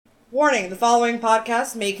Warning, the following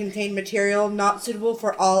podcast may contain material not suitable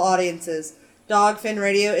for all audiences. Dogfin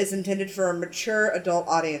Radio is intended for a mature adult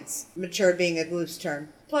audience. Mature being a loose term.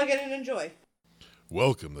 Plug in and enjoy.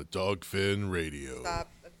 Welcome to Dogfin Radio. Stop.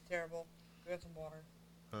 That's terrible. Go get some water.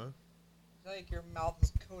 Huh? I feel like your mouth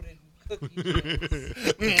is coated in cookie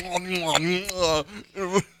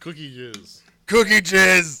jizz. Cookie jizz. Cookie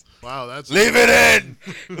jizz. Wow, that's... Leave it in.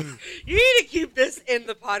 You need to keep this in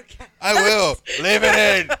the podcast. I will. Leave it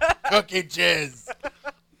in. Cookie jizz.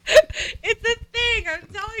 It's a thing. I'm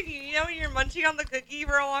telling you. You know when you're munching on the cookie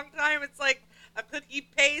for a long time, it's like a cookie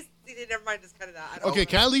paste. Never mind. Just cut it out. Okay,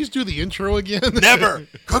 can I at least do the intro again? Never.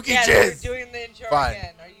 Cookie Yeah, jizz. you're doing the intro Fine.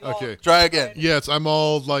 again. Are you Okay. all Try again. Yes, I'm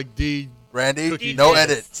all like Randy, Cookie no jizz.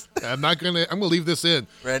 edits. I'm gonna leave this in.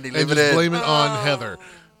 Randy, And leave it just in. blame it Oh. on Heather.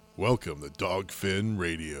 Welcome to Dogfin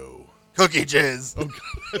Radio. Cookie jizz. Oh,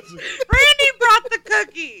 God. Randy brought the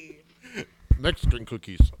cookie. Mexican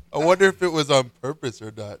cookies. I wonder if it was on purpose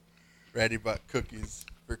or not. Randy bought cookies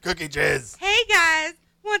for cookie jizz. Hey guys,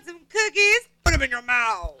 want some cookies? Put them in your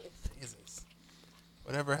mouth. Jesus.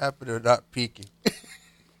 Whatever happened to not peeking?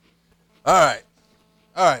 All right.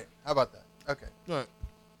 How about that? Okay. All right.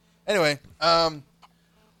 Anyway, I'm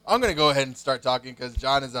going to go ahead and start talking because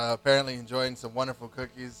John is apparently enjoying some wonderful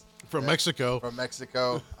cookies From Mexico. from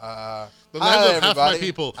Mexico. The Hi, land of half my everybody.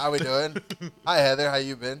 people. How we doing? Hi, Heather. How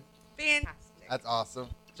you been? Fantastic. That's awesome.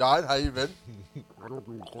 John, how you been?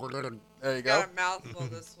 There you go. Got a mouthful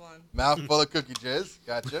this one. Mouthful of cookie jizz.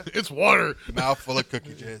 Gotcha. It's water. Mouthful of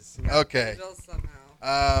cookie jizz. Okay. Still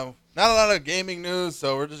somehow. Not a lot of gaming news,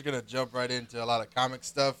 so we're just going to jump right into a lot of comic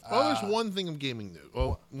stuff. Oh, there's one thing of gaming news.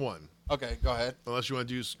 Well, one. Okay, go ahead. Unless you want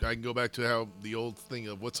to do, I can go back to how the old thing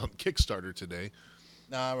of what's on Kickstarter today.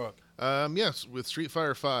 Nah, we're okay. Yes, with Street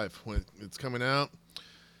Fighter V, when it's coming out.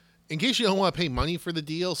 In case you don't want to pay money for the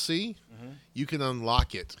DLC, you can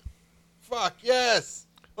unlock it. Fuck, yes.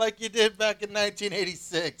 Like you did back in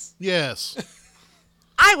 1986. Yes.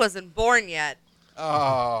 I wasn't born yet.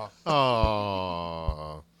 Oh.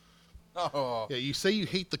 Aww. Oh. Yeah, you say you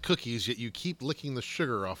hate the cookies, yet you keep licking the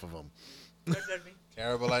sugar off of them. Don't judge me.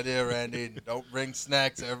 Terrible idea, Randy. Don't bring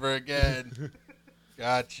snacks ever again.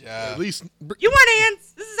 Gotcha. At least, You want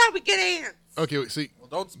ants? This is how we get ants. okay, wait, see, Well,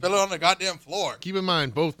 don't spill it on the goddamn floor. keep in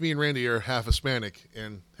mind, both me and Randy are half Hispanic,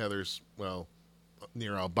 and Heather's, well,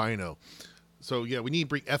 near albino. So, yeah, we need to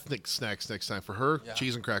bring ethnic snacks next time. For her, Yeah.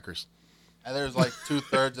 cheese and crackers. And there's like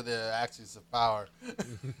 2/3 of the axis of power. I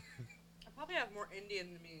probably have more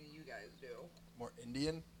Indian than me than you guys do. More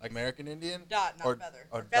Indian? Like American Indian? Dot, not Or- feather.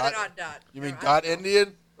 or Feather, dot- not dot. You mean No, I dot don't know.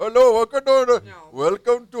 Indian? Hello, welcome to No.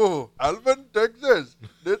 welcome to Alvin, Texas.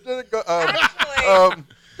 This is, Actually,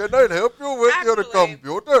 can I help you with your Actually-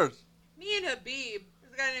 computers? me and Habib,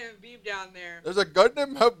 there's a guy named Habib down there. There's a guy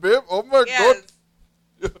named Habib. Oh my Yes. god.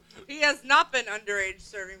 He has not been underage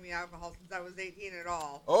serving me alcohol since I was 18 at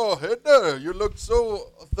all. Oh, Heather, you look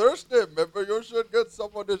so thirsty. Maybe you should get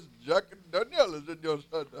some of this Jack and Daniels in your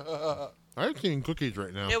son. I'm eating cookies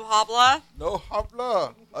right now. No habla. No,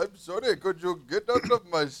 Habla. I'm sorry. Could you get out of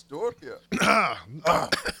my store here?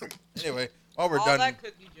 Anyway, while we're All done. that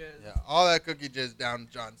cookie jizz. Yeah, all that cookie jizz down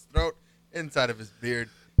John's throat, inside of his beard.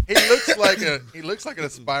 He looks like an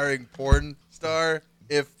aspiring porn star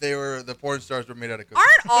if the porn stars were made out of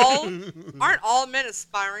cookies. Aren't all men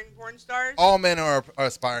aspiring porn stars? All men are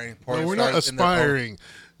aspiring porn No, we're stars. not in their own- aspiring.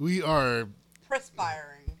 We are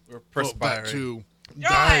Perspiring. We're well, perspiring. that too.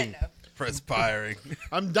 John! Dying. Perspiring.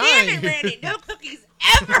 I'm Damn dying. it, Randy! No cookies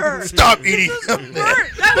ever! Stop eating This is them.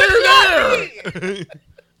 burnt. That was not me!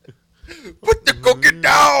 Put the cookie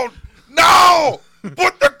down! No!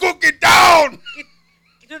 Put the cookie down!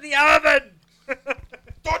 Get to the oven!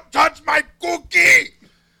 Don't touch my cookie!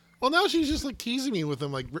 Well, now she's just like teasing me with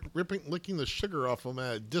them, like licking the sugar off them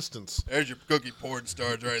at a distance. There's your cookie porn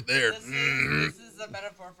stars right there. This is a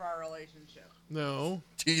metaphor for our relationship. No.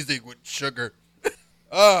 Teasing with sugar.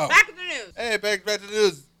 Oh. Back to the news. Hey, back to the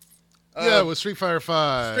news. Yeah, with Street Fighter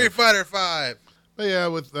V. Street Fighter 5. But yeah,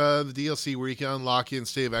 with the DLC where you can unlock it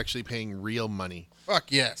instead of actually paying real money.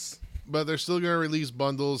 Fuck yes. But they're still going to release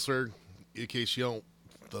bundles for, in case you don't,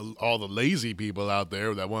 all the lazy people out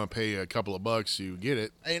there that want to pay a couple of bucks, you get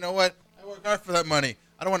it. Hey, you know what? I work hard for that money.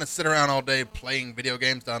 I don't want to sit around all day playing video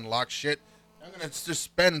games to unlock shit. I'm going to just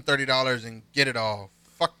spend $30 and get it all.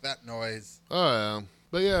 Fuck that noise. Oh, yeah.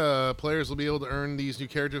 But yeah, players will be able to earn these new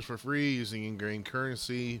characters for free using ingrained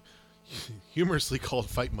currency, humorously called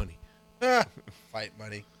fight money. Fight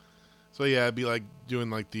money. So yeah, it'd be like doing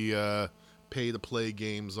like the pay-to-play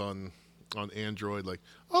games on Android. Like,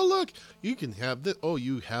 oh look, you can have this. Oh,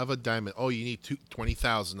 you have a diamond. Oh, you need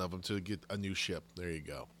 20,000 of them to get a new ship. There you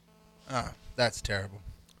go. Ah, that's terrible.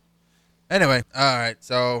 Anyway, all right.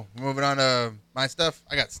 So moving on to my stuff.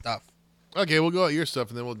 I got stuff. Okay, we'll go at your stuff,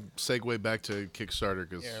 and then we'll segue back to Kickstarter.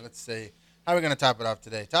 Cause Yeah, let's see. How are we going to top it off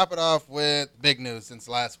today? Top it off with big news since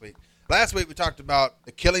last week. Last week we talked about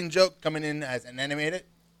The Killing Joke coming in as an animated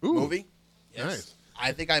movie. Yes. Nice.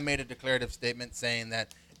 I think I made a declarative statement saying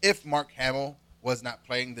that if Mark Hamill was not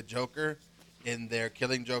playing the Joker in their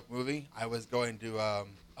Killing Joke movie, I was going to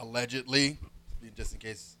allegedly, just in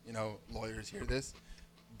case, lawyers hear this,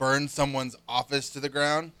 burn someone's office to the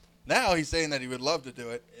ground. Now he's saying that he would love to do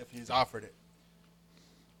it if he's offered it.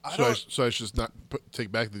 So I should just not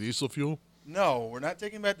take back the diesel fuel? No, we're not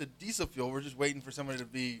taking back the diesel fuel. We're just waiting for somebody to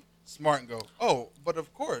be smart and go, oh, but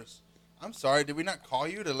of course. I'm sorry. Did we not call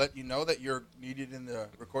you to let you know that you're needed in the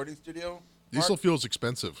recording studio? Mark? Diesel fuel is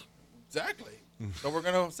expensive. Exactly. So we're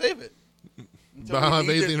going to save it. But I don't have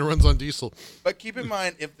anything that runs on diesel. But keep in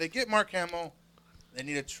mind, if they get Mark Hamill, they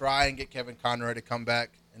need to try and get Kevin Conroy to come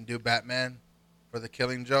back and do Batman for The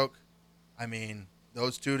Killing Joke. I mean,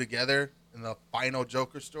 those two together in the final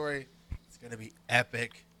Joker story, it's going to be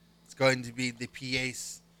epic. It's going to be the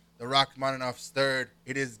P.A.'s, the Rachmaninoff's third.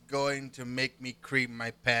 It is going to make me cream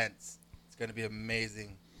my pants. It's going to be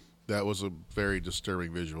amazing. That was a very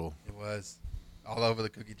disturbing visual. It was. All over the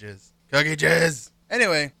cookie jizz. Cookie jizz!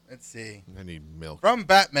 Anyway, let's see. I need milk. From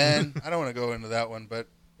Batman, I don't want to go into that one, but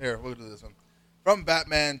here, we'll do this one. From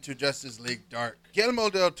Batman to Justice League Dark. Guillermo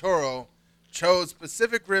del Toro chose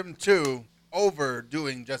Pacific Rim 2 over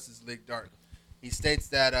doing Justice League Dark. He states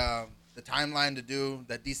that the timeline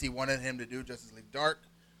that DC wanted him to do Justice League Dark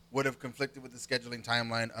would have conflicted with the scheduling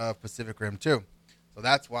timeline of Pacific Rim 2. So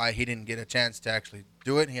that's why he didn't get a chance to actually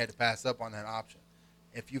do it. He had to pass up on that option.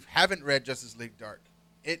 If you haven't read Justice League Dark,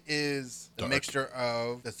 it is the mixture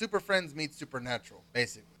of the Super Friends meets Supernatural,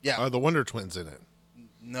 basically. Yeah. Are the Wonder Twins in it?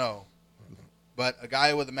 No. But a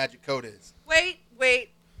guy with a magic coat is. Wait.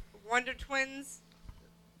 Wonder Twins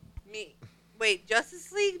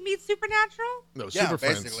Justice League meets Supernatural? No, Super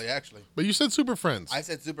Friends. Basically, actually. But you said Super Friends. I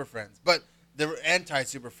said Super Friends. But they're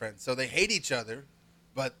anti-Super Friends. So they hate each other,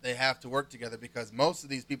 but they have to work together because most of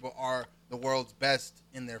these people are the world's best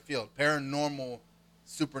in their field. Paranormal,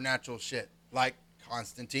 supernatural shit. Like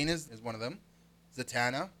Constantine is one of them.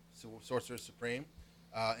 Zatanna, Sorcerer Supreme.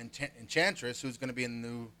 Enchantress, who's going to be in the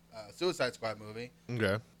new Suicide Squad movie.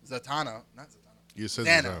 Okay. Zatanna, not Zatanna. You said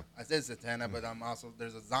Zatanna. I said Zatanna, but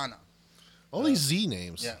there's a Zana. All these Z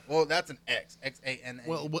names. Yeah, well, that's an X. X-A-N-A.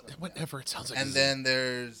 Well, whatever. It sounds like And then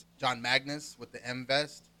there's John Magnus with the M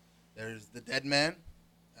vest. There's the Dead Man.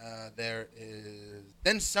 There is...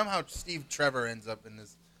 Then somehow Steve Trevor ends up in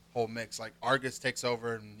this whole mix. Like, Argus takes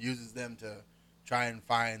over and uses them to try and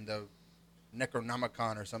find the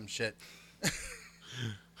Necronomicon or some shit.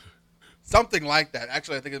 Something like that.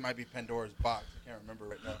 Actually, I think it might be Pandora's Box. I can't remember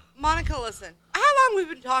right now. Monica, listen. How long we've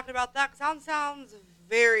been talking about that? Because sounds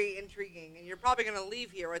very intriguing, and you're probably going to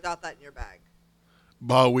leave here without that in your bag.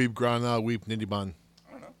 Ba weep grana weep niddyban.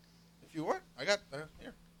 I don't know. If you want, I got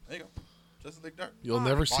here. There you go. Justice League Dark. You'll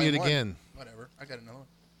never see it again. Whatever. I got another one.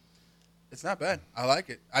 It's not bad. I like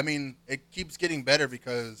it. I mean, it keeps getting better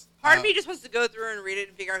because part of me just wants to go through and read it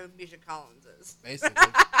and figure out who Misha Collins is. Basically.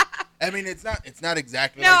 I mean, it's not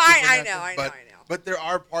exactly. No, like I know. But there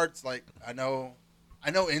are parts like I know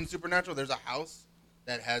in Supernatural there's a house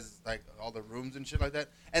that has like all the rooms and shit like that,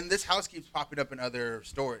 and this house keeps popping up in other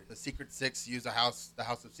stories. The Secret Six use the House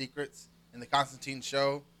of Secrets. In the Constantine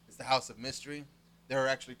show, it's the House of Mystery. There are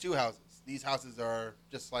actually two houses. These houses are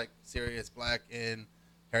just like Sirius Black in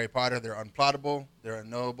Harry Potter. They're unplottable. They're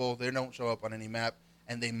unknowable. They don't show up on any map,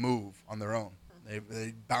 and they move on their own.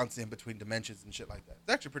 They bounce in between dimensions and shit like that.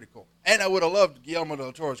 It's actually pretty cool. And I would have loved Guillermo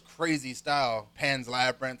del Toro's crazy style, Pan's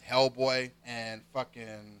Labyrinth, Hellboy, and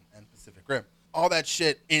Pacific Rim. All that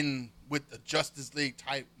shit in with the Justice League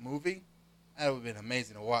type movie, that would have been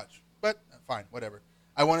amazing to watch. But fine, whatever.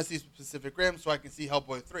 I want to see Pacific Rim so I can see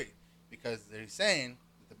Hellboy 3. Because they're saying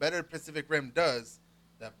that the better Pacific Rim does,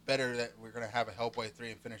 the better that we're going to have a Hellboy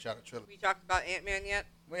 3 and finish out a trilogy. We talked about Ant-Man yet?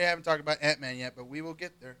 We haven't talked about Ant-Man yet, but we will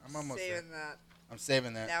get there. I'm almost there. I'm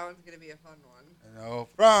saving that. That one's going to be a fun one. I know.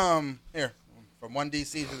 From one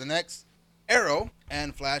DC to the next, Arrow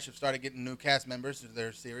and Flash have started getting new cast members to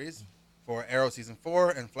their series for Arrow Season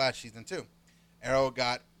 4 and Flash Season 2. Arrow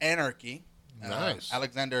got Anarchy, nice.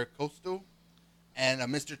 Alexander Costu, and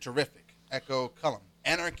Mr. Terrific, Echo Cullum.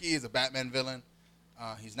 Anarchy is a Batman villain.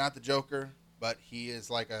 He's not the Joker, but he is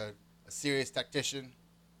like a serious tactician,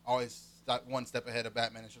 always one step ahead of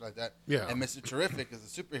Batman and shit like that. Yeah. And Mr. Terrific is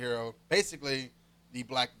a superhero, basically the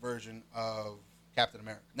black version of Captain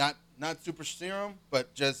America. Not super serum,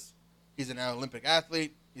 but just he's an Olympic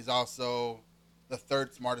athlete. He's also the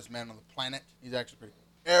third smartest man on the planet. He's actually pretty cool.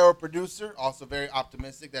 Arrow producer, also very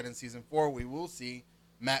optimistic that in season 4 we will see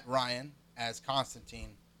Matt Ryan as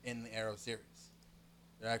Constantine in the Arrow series.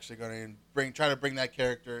 They're actually going to try to bring that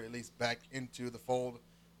character at least back into the fold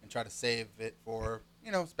and try to save it for,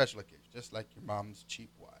 special occasions, just like your mom's cheap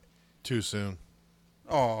wine. Too soon.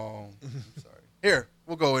 Oh, I'm sorry. Here,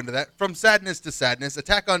 we'll go into that. From sadness to sadness,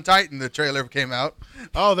 Attack on Titan, the trailer came out.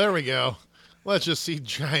 Oh, there we go. Let's just see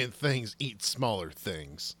giant things eat smaller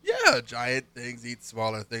things. Yeah, giant things eat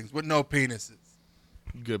smaller things with no penises.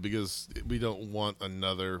 Good, because we don't want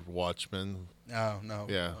another Watchmen. No.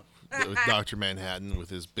 Yeah, with Dr. Manhattan with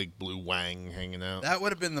his big blue wang hanging out. That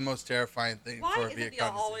would have been the most terrifying thing Why for is Viet it Cong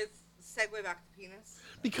y'all to see. always segue back to penis?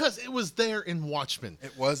 Because it was there in Watchmen.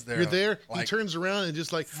 It was there. You're there. Like, he turns around and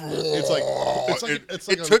just like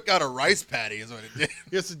it took out a rice patty is what it did.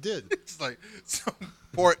 Yes, it did. It's like some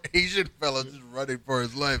poor Asian fellow just running for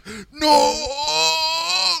his life. No.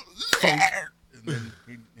 And then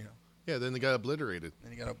Yeah, then they got obliterated.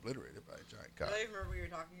 he got obliterated by a giant I cock. don't even remember what you were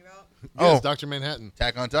talking about. Oh. Yes, Dr. Manhattan.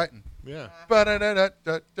 Attack on Titan. Yeah.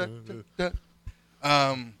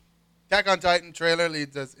 Attack on Titan trailer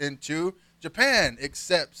leads us into Japan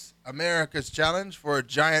accepts America's challenge for a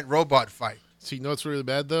giant robot fight. See, you know what's really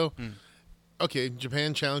bad though? Okay,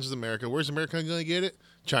 Japan challenges America. Where's America going to get it?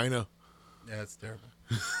 China. Yeah, it's terrible.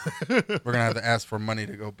 We're going to have to ask for money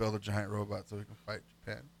to go build a giant robot so we can fight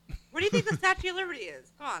Japan. What do you think the Statue of Liberty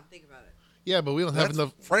is? Come on, think about it. Yeah, but we don't have That's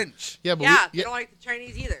enough. French. Yeah, but Yeah, we, they don't like the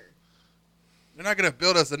Chinese either. They're not going to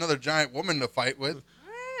build us another giant woman to fight with.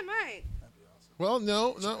 It might. That'd be awesome. well,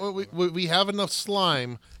 no, we have enough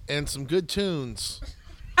slime and some good tunes.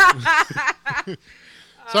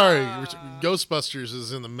 Sorry, Ghostbusters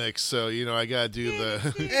is in the mix, so I gotta do the.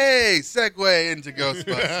 Hey, segue into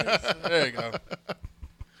Ghostbusters. There you go.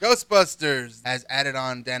 Ghostbusters has added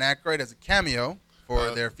on Dan Aykroyd as a cameo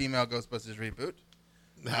for their female Ghostbusters reboot.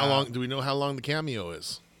 How long do we know how long the cameo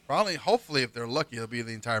is? Probably, hopefully, if they're lucky, it'll be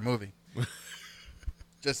the entire movie.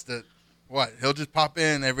 Just to, what? He'll just pop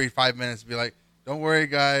in every 5 minutes and be like, "Don't worry,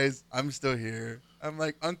 guys, I'm still here. I'm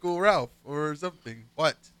like Uncle Ralph or something."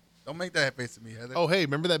 What? Don't make that face at me, Heather. Oh, hey,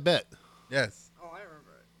 remember that bet? Yes. Oh, I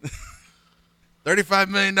remember it. $35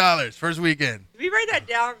 million first weekend. Did we write that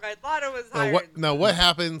down? I thought it was higher. What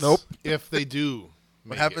happens Nope. if they do?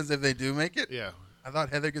 What happens if they do make it? Yeah. I thought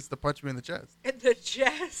Heather gets to punch me in the chest. In the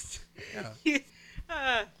chest. Yeah.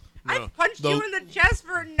 I No. punched you in the chest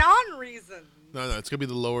for a non-reason. No, it's gonna be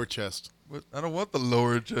the lower chest. What? I don't want the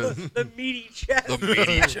lower chest. The meaty chest. The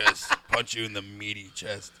meaty chest. Punch you in the meaty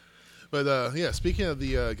chest. But yeah, speaking of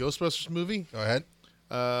the Ghostbusters movie, Go ahead.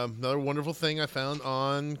 another wonderful thing I found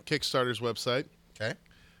on Kickstarter's website: Okay.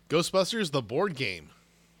 Ghostbusters, the board game.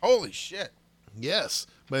 Holy shit. Yes,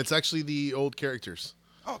 but it's actually the old characters.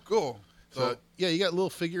 Oh, cool. So yeah, you got little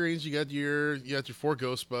figurines. You got your 4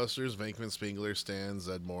 Ghostbusters: Venkman, Spengler, Stan,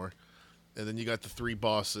 Zedmore, and then you got the 3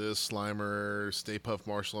 bosses: Slimer, Stay Puft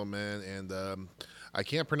Marshmallow-Man, and I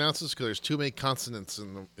can't pronounce this because there's too many consonants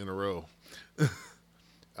in a row.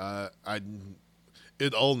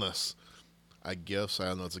 Ulnus, I guess. I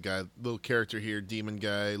don't know. It's a guy, little character here, demon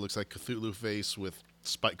guy. Looks like Cthulhu face with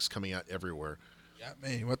spikes coming out everywhere. Got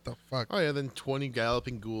me. What the fuck? Oh yeah, then 20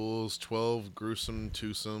 galloping ghouls, 12 gruesome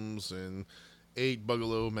twosomes, and 8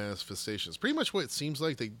 bugalo manifestations. Pretty much what it seems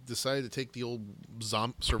like. They decided to take the old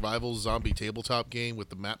survival zombie tabletop game with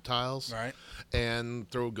the map tiles, Right. and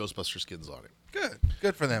throw Ghostbuster skins on it. Good.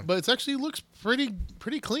 Good for them. But it actually looks pretty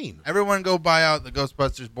clean. Everyone go buy out the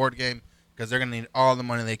Ghostbusters board game because they're going to need all the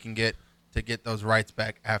money they can get to get those rights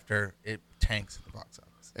back after it tanks at the box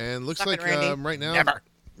office. And looks Suck it, like Randy. right now, Never.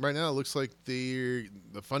 Right now, it looks like the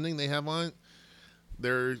funding they have on it,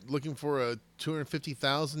 they're looking for a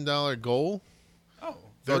 $250,000 goal. Oh.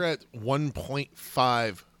 They're at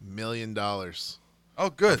 $1.5 million Oh,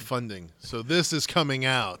 of good. funding. So this is coming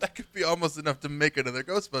out. That could be almost enough to make another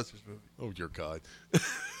Ghostbusters movie. Oh, dear God.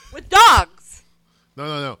 With dogs.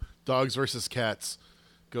 No. Dogs versus cats.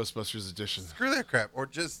 Ghostbusters edition. Screw that crap. Or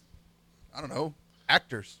just, I don't know,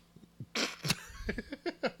 actors.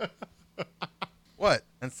 What?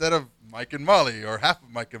 Instead of Mike and Molly, or half of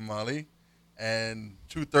Mike and Molly, and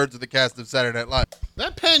 2/3 of the cast of Saturday Night Live.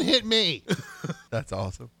 That pen hit me. That's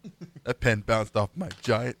awesome. That pen bounced off my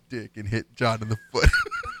giant dick and hit John in the foot.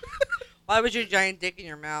 Why was your giant dick in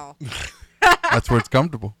your mouth? That's where it's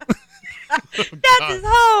comfortable. That's his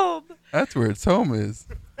home. That's where its home is.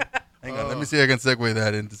 Hang on, let me see if I can segue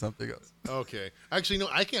that into something else. Okay. Actually, no,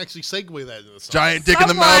 I can actually segue that into something. Giant dick in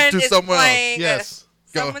the mouth to is someone else. playing Yes.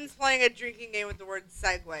 Go. Someone's playing a drinking game with the word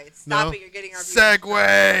segue. Stop No. it, you're getting our viewers.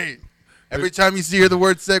 Segway. Every time you hear the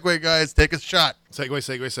word segue, guys, take a shot.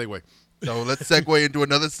 Segue. So let's segue into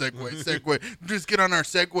another segue. Just get on our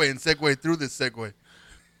segue and segue through this segue.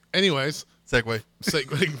 Anyways, Segue.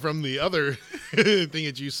 segueing from the other thing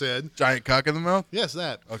that you said. Giant cock in the mouth? Yes,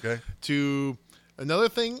 that. Okay. To another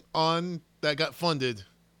thing that got funded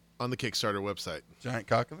on the Kickstarter website. Giant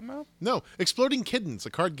cock in the mouth? No, Exploding Kittens, a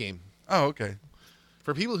card game. Oh, okay.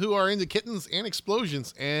 For people who are into kittens and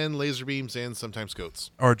explosions and laser beams and sometimes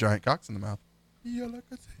goats. Or giant cocks in the mouth.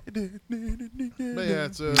 But yeah,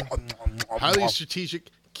 it's a highly strategic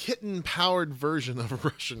kitten-powered version of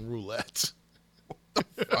Russian roulette.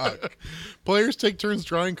 Fuck. Players take turns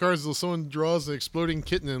drawing cards until someone draws an exploding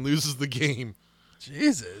kitten and loses the game.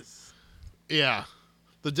 Jesus. Yeah.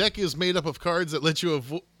 The deck is made up of cards that let you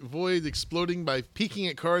avoid exploding by peeking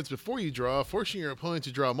at cards before you draw, forcing your opponent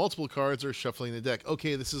to draw multiple cards, or shuffling the deck.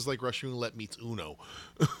 Okay, this is like Russian roulette meets Uno.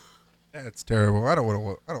 That's terrible. I don't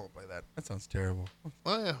want to play that. That sounds terrible.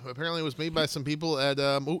 Well, yeah, apparently it was made by some people at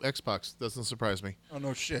Xbox. Doesn't surprise me. Oh,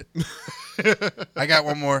 no shit. I got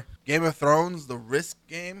one more. Game of Thrones, the Risk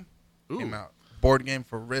game, came out. Board game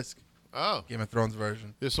for Risk. Oh. Game of Thrones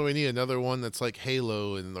version. So we need another one that's like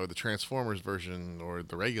Halo or the Transformers version or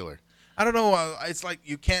the regular. I don't know. It's like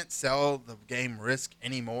you can't sell the game Risk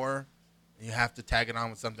anymore. You have to tag it on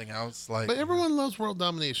with something else. But everyone loves world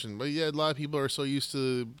domination. But yeah, a lot of people are so used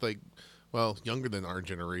to younger than our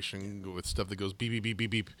generation with stuff that goes beep beep beep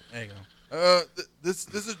beep beep. There you go. This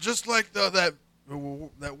is just like that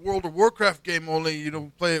World of Warcraft game. Only you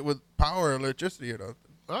don't play it with power or electricity or nothing.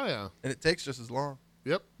 Oh yeah. And it takes just as long.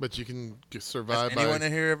 Yep, but you can survive. Has anyone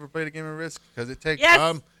in here ever played a game of Risk? Because it takes.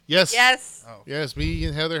 Yes. Yes. Yes. Oh. Yes, me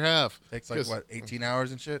and Heather have. Takes 18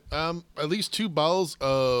 hours and shit? At least 2 bottles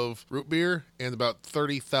of root beer and about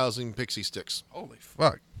 30,000 pixie sticks. Holy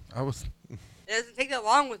fuck. It doesn't take that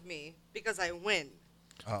long with me because I win.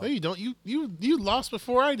 Oh. No, you don't. You lost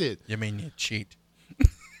before I did. You mean you cheat?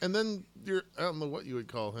 And then I don't know what you would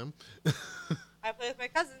call him. I play with my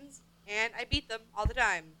cousins and I beat them all the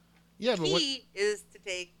time. Yeah, but Key is to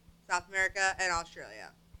take South America and Australia.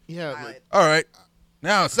 All right.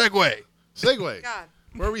 Now, segue. Segue. God.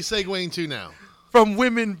 Where are we segueing to now? From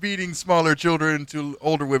women beating smaller children to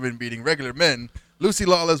older women beating regular men, Lucy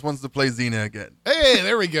Lawless wants to play Xena again. Hey,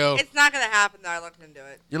 there we go. It's not going to happen, though. I looked into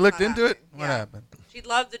it. You looked It's into not it? happening. What Yeah. happened? She'd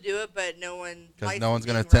love to do it, but no one. Because no one's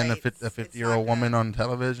going to send a It's 50-year-old not woman gonna- on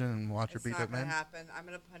television and watch her It's beat not up going to men? happen. I'm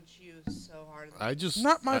going to punch you so hard. It's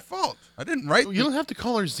not my fault. I didn't write You don't have to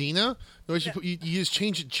call her Xena. No, you just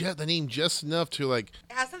change the name just enough to like.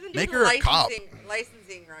 It has something to do Make with her a cop.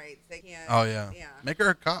 licensing rights. They can't. Oh, yeah. Yeah. Make her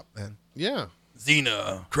a cop, then. Yeah.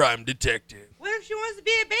 Xena, crime detective. What if she wants to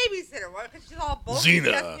be a babysitter? What? Because she's all bulky. She has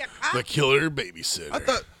to Xena, be a cop? the killer babysitter. I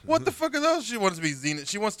thought, what the fuck are those? She wants to be Xena.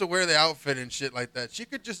 She wants to wear the outfit and shit like that. She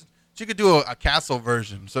could do a castle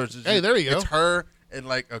version. So Hey, there you go. It's her and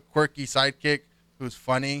like a quirky sidekick who's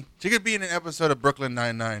funny. She could be in an episode of Brooklyn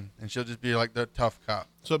Nine-Nine, and she'll just be like the tough cop,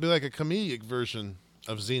 So it'd be like a comedic version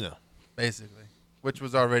of Xena. basically, which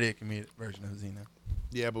was already a comedic version of Xena.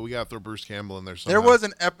 Yeah, but we got to throw Bruce Campbell in there somehow. There was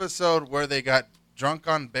an episode where they got drunk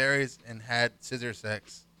on berries and had scissor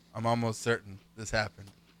sex. I'm almost certain this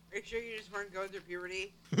happened. Are you sure you just weren't going through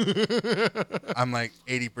puberty? I'm like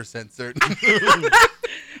 80% certain.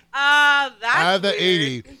 That's Out of the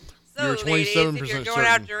weird. 80, So, you're ladies, 27% if you're going certain.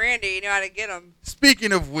 after Randy, you know how to get him.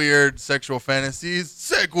 Speaking of weird sexual fantasies,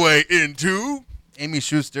 segue into Amy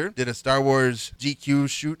Schuster did a Star Wars GQ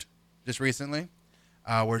shoot just recently,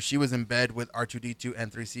 where she was in bed with R2D2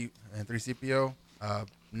 and 3CPO,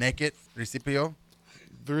 naked 3CPO,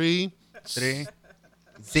 3 3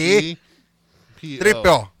 C C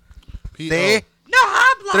Tripio, C No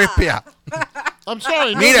habla! Tripia. I'm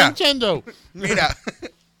sorry, no Mira. Nintendo. Mira,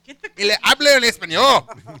 Get the y le hablo en español.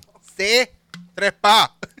 C Trepa.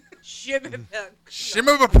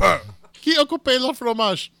 Shimabapa. Qui occupe la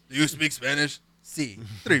fromage? Do you speak Spanish? C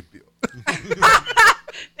Tripio.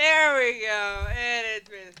 There we go. And it's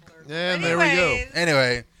been And there we go. Anyways,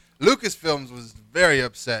 Anyway, Lucasfilms was very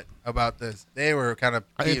upset about this. They were kind of.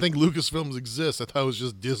 I didn't think Lucasfilms exists. I thought it was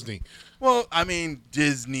just Disney. Well, I mean,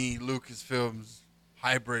 Disney, Lucasfilms,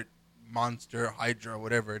 hybrid monster, Hydra,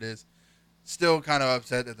 whatever it is, still kind of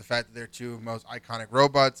upset at the fact that their two most iconic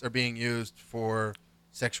robots are being used for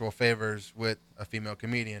sexual favors with a female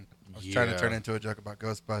comedian. I was trying to Yeah. turn into a joke about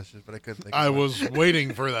Ghostbusters, but I couldn't think I of it. was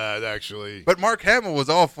waiting for that, actually. But Mark Hamill was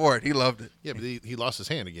all for it. He loved it. Yeah, but he lost his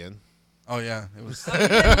hand again. Oh, yeah. It was. he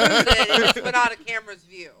didn't lose it. It just went out of camera's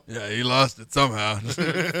view. Yeah, he lost it somehow.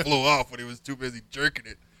 It flew off when he was too busy jerking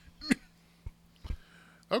it.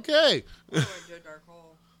 Okay. We're going to a dark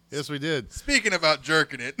hole. Yes, we did. Speaking about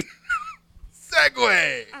jerking it,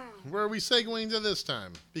 segue. Where are we segueing to this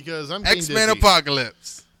time? Because I'm being X-Men dizzy.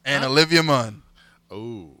 Apocalypse. and Olivia Munn.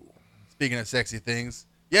 Oh. Speaking of sexy things,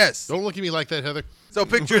 yes. Don't look at me like that, Heather. So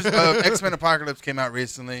pictures of X-Men Apocalypse came out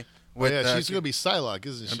recently. With, she's going to be Psylocke,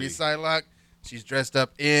 isn't she? Gonna be Psylocke. She's dressed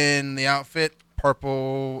up in the outfit,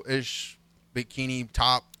 purple-ish bikini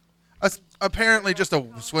top. Apparently just a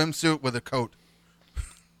swimsuit with a coat.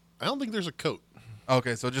 I don't think there's a coat.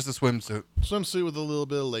 Okay, so just a swimsuit. Swimsuit with a little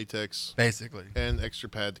bit of latex. Basically. And extra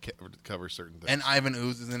pad to cover certain things. And Ivan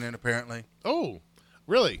Ooze is in it, apparently. Oh,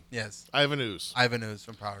 really? Yes. Ivan Ooze. Ivan Ooze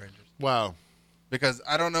from Power Rangers. Wow. Because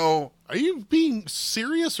I don't know. Are you being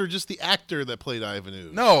serious or just the actor that played Ivan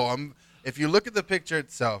Ooze? No, if you look at the picture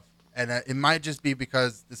itself, and it might just be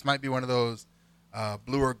because this might be one of those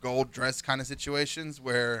blue or gold dress kind of situations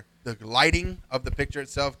where the lighting of the picture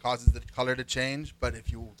itself causes the color to change. But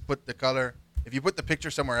if you put the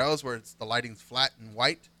picture somewhere else where the lighting's flat and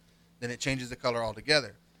white, then it changes the color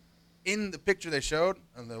altogether. In the picture they showed,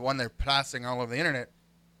 and the one they're passing all over the internet,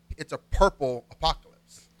 it's a purple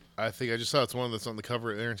Apocalypse. I think I just saw it's one that's on the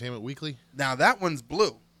cover of Entertainment Weekly. Now that one's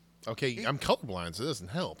blue. Okay, I'm colorblind, so it doesn't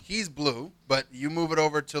help. He's blue, but you move it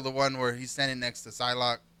over to the one where he's standing next to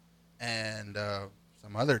Psylocke and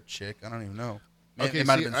some other chick. I don't even know. Okay, it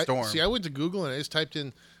might have been Storm. I went to Google and I just typed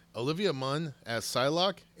in Olivia Munn as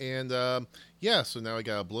Psylocke, and so now I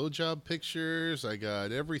got blowjob pictures. I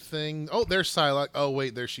got everything. Oh, there's Psylocke. Oh,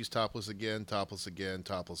 wait, there she's topless again, topless again,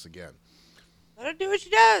 topless again. Let her do what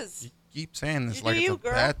she does. You keep saying this like it's a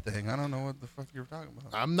bad thing. I don't know what the fuck you're talking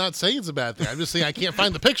about. I'm not saying it's a bad thing. I'm just saying I can't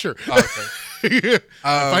find the picture. Okay.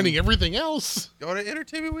 I'm finding everything else. Go to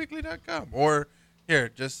entertainmentweekly.com or here,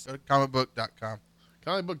 just go to comicbook.com.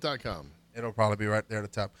 Comicbook.com. It'll probably be right there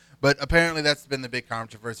at the top. But apparently that's been the big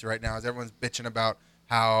controversy right now is everyone's bitching about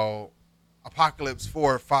how Apocalypse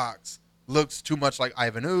 4 Fox looks too much like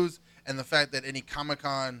Ivan Ooze and the fact that any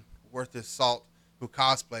Comic-Con worth his salt who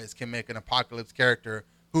cosplays can make an Apocalypse character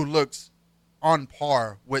who looks on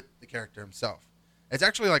par with the character himself. It's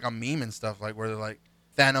actually like a meme and stuff, like where they're like,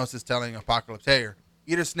 Thanos is telling Apocalypse, hey,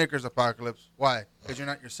 eat a Snickers, Apocalypse. Why? Because you're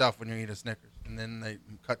not yourself when you eat a Snickers. And then they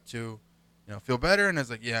cut to, feel better, and it's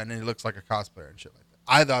like, yeah, and then he looks like a cosplayer and shit like that.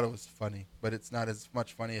 I thought it was funny, but it's not as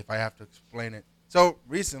much funny if I have to explain it. So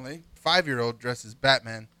recently, 5-year-old dressed as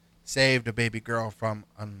Batman saved a baby girl from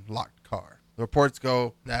unlocked car. The reports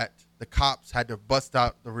go that the cops had to bust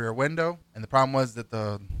out the rear window, and the problem was that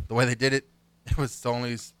the way they did it, it was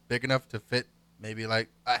only big enough to fit maybe like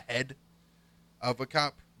a head of a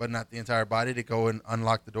cop, but not the entire body to go and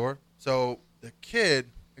unlock the door. So the kid,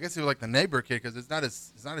 I guess he was like the neighbor kid because it's not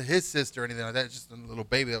his sister or anything like that. It's just a little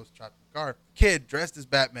baby that was trapped in the car. Kid dressed as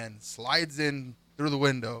Batman slides in through the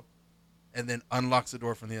window and then unlocks the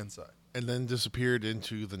door from the inside. And then disappeared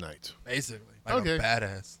into the night. Basically. Like a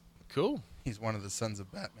badass. Cool. He's one of the sons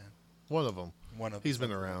of Batman. One of them. He's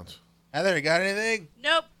been around. Heather, you got anything?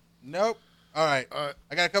 Nope. All right.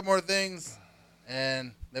 I got a couple more things,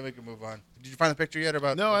 and then we can move on. Did you find the picture yet?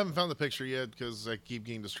 No, I haven't found the picture yet because I keep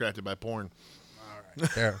getting distracted by porn. All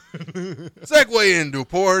right. There. Segue into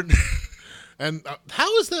porn. And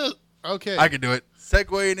how is that? Okay. I can do it.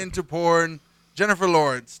 Segueing into porn. Jennifer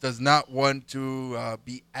Lawrence does not want to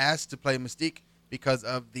be asked to play Mystique because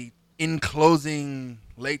of the enclosing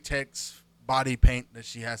latex body paint that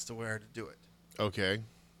she has to wear to do it. Okay.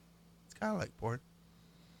 It's kind of like porn.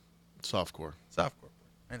 Softcore. Softcore porn.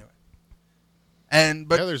 Anyway.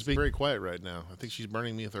 But Heather's being very quiet right now. I think she's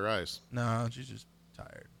burning me with her eyes. No, she's just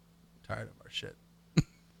tired. Tired of our shit.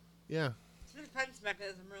 Yeah. It's a defense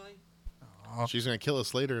mechanism, really. Aww. She's going to kill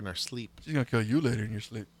us later in our sleep. She's going to kill you later in your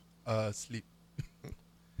sleep. Sleep.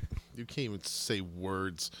 You can't even say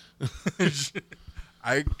words.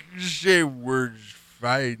 I say words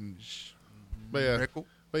fine. But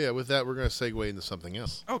yeah, with that, we're going to segue into something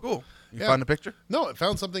else. Oh, cool. You found a picture? No, I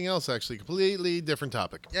found something else, actually. Completely different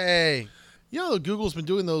topic. Yay. Google's been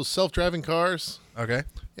doing those self-driving cars. Okay.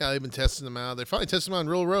 Yeah, they've been testing them out. They finally tested them on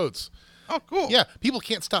real roads. Oh, cool. Yeah, people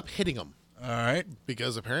can't stop hitting them. All right.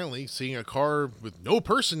 Because apparently seeing a car with no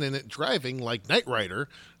person in it driving like Knight Rider,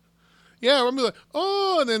 I'm like,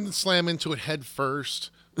 and then slam into it head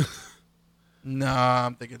first. No,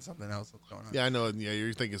 I'm thinking something else that's going on. Yeah, I know. Yeah,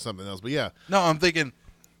 you're thinking something else, but yeah. No, I'm thinking,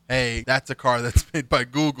 hey, that's a car that's made by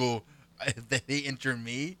Google. If they enter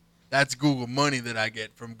me, that's Google money that I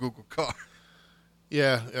get from Google Car.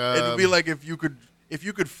 Yeah. It would be like if you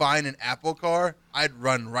could find an Apple car, I'd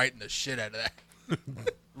run right in the shit out of that.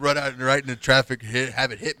 Run out right in the traffic,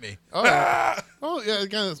 have it hit me. Oh, yeah.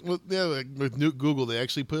 Kind of. With Google, they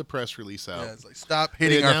actually put a press release out. Yeah, it's like, stop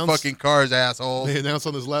hitting our fucking cars, assholes. They announced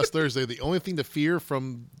on this last Thursday the only thing to fear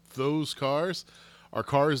from those cars are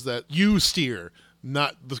cars that you steer,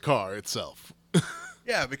 not the car itself.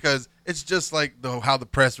 Yeah, because it's just like how the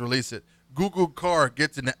press release it. Google car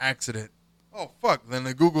gets in an accident. Oh, fuck. Then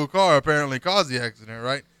the Google car apparently caused the accident,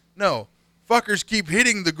 right? No. Fuckers keep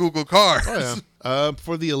hitting the Google cars. Oh, yeah.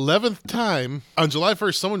 For the 11th time, on July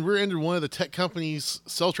 1st, someone rear-ended one of the tech company's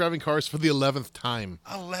self-driving cars for the 11th time.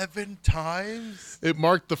 11 times? It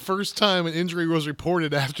marked the first time an injury was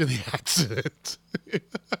reported after the accident. It's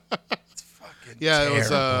fucking Yeah, terrible. it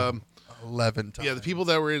was 11 times. Yeah, the people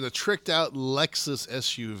that were in a tricked-out Lexus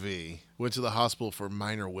SUV went to the hospital for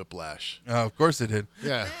minor whiplash. Oh, of course it did.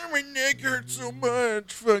 Yeah. My neck hurts so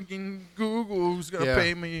much. Fucking Google's going to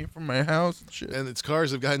pay me for my house and shit. And its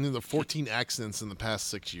cars have gotten into 14 accidents in the past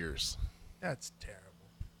 6 years. That's terrible.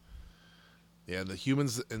 Yeah, the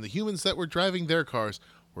humans that were driving their cars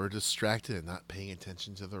were distracted and not paying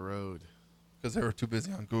attention to the road. Because they were too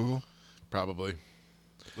busy on Google. Probably.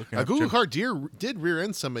 Looking A up Google chip- car did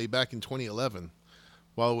rear-end somebody back in 2011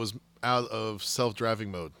 while it was out of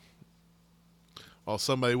self-driving mode. While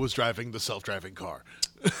somebody was driving the self-driving car.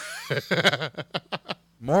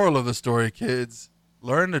 Moral of the story, kids.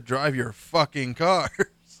 Learn to drive your fucking cars.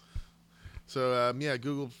 So,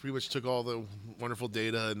 Google pretty much took all the wonderful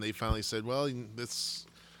data and they finally said, well, this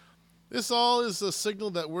all is a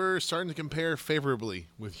signal that we're starting to compare favorably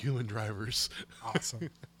with human drivers. Awesome.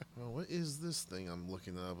 Well, what is this thing I'm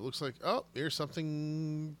looking up? It looks like, oh, here's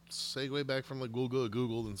something segue back from like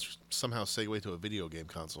Google and somehow segue to a video game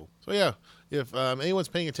console. So, yeah, if anyone's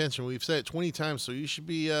paying attention, we've said it 20 times, so you should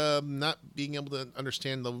be not being able to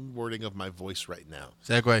understand the wording of my voice right now.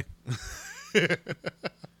 Segway.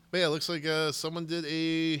 But yeah, it looks like someone did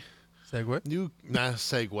a Segway?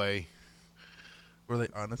 Segway. Were they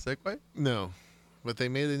on a Segway? No, but they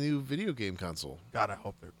made a new video game console. God, I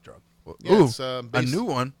hope they're drunk. Yeah, Ooh, it's, a based- new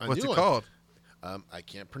one. a What's new it one. called? I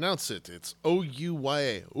can't pronounce it. It's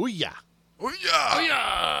Ouya. Ouya. Oh,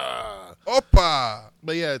 yeah. Ouya. Opa.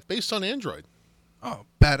 But yeah, it's based on Android. Oh,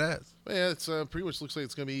 badass. But yeah, it's pretty much looks like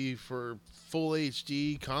it's going to be for full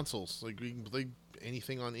HD consoles. Like, we can play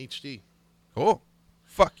anything on HD. Cool.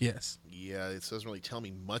 Fuck yes. Yeah, it doesn't really tell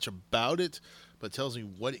me much about it, but it tells me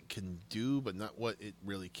what it can do, but not what it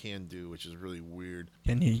really can do, which is really weird.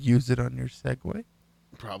 Can you use it on your Segway?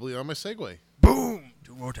 Probably on my Segway. Boom.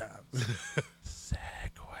 2 more times.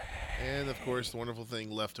 Segway. And, of course, the wonderful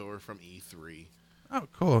thing left over from E3. Oh,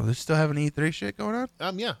 cool. They still have an E3 shit going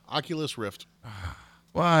on? Yeah, Oculus Rift.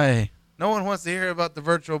 Why? No one wants to hear about the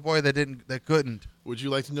Virtual Boy that couldn't. Would you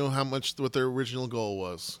like to know what their original goal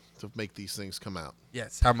was to make these things come out?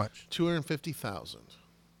 Yes. How much? 250,000.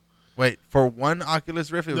 Wait, for one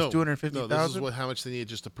Oculus Rift, it was No, 250,000? this is how much they needed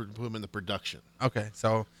just to put them into production. Okay,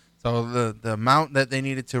 so the amount that they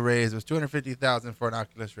needed to raise was 250,000 for an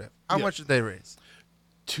Oculus Rift. How Yeah. much did they raise?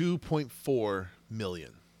 2.4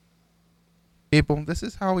 million. People, this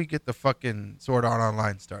is how we get the fucking Sword Art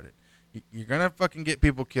Online started. You're gonna fucking get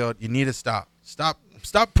people killed. You need to stop. Stop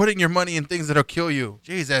putting your money in things that'll kill you.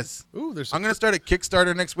 Jesus. Ooh, there's I'm gonna start a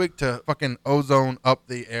Kickstarter next week to fucking ozone up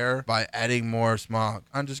the air by adding more smog.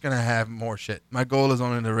 I'm just gonna have more shit. My goal is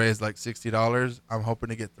only to raise like $60. I'm hoping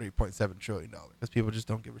to get $3.7 trillion because people just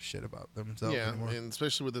don't give a shit about themselves yeah, anymore. and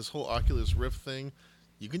especially with this whole Oculus Rift thing,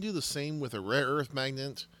 you can do the same with a rare earth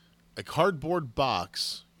magnet, a cardboard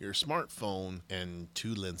box, your smartphone, and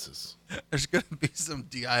 2 lenses. There's gonna be some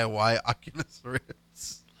DIY Oculus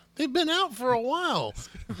Rifts. They've been out for a while.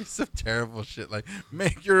 There'll be some terrible shit like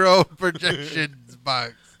make your own projections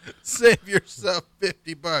box, save yourself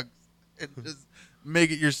 $50 and just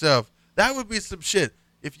make it yourself. That would be some shit.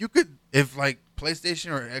 If like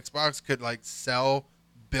PlayStation or Xbox could like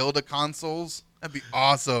build a consoles, that'd be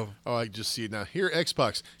awesome. Oh, I just see it now. Here,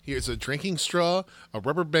 Xbox. Here's a drinking straw, a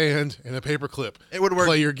rubber band, and a paper clip. It would work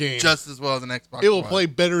Play your game. just as well as an Xbox. It will One. play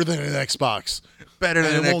better than an Xbox. better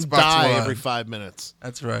than And an it won't Xbox die One. every 5 minutes.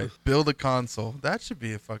 That's right. Build a console. That should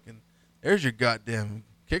be a fucking. There's your goddamn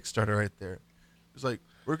Kickstarter right there. It's like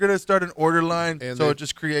we're gonna start an order line, And so they- it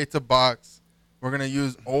just creates a box. We're gonna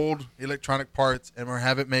use old electronic parts, and we'll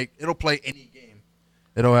have it make. It'll play any game.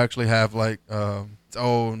 It'll actually have like its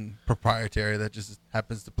own proprietary that just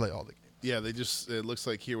happens to play all the games. Yeah, it looks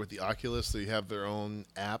like here with the Oculus, they have their own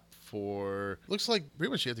app for, looks like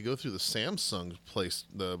pretty much you have to go through the Samsung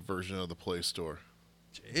the version of the Play Store.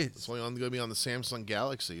 It's Jeez, only going to be on the Samsung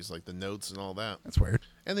Galaxies, like the Notes and all that. that's weird.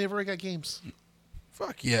 And they've already got games.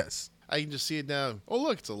 Fuck yes. I can just see it now. Oh,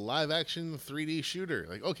 look, it's a live-action 3D shooter.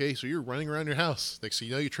 Like, okay, so you're running around your house. Next thing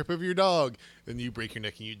you know, you trip over your dog, then you break your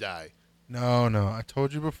neck and you die. No, I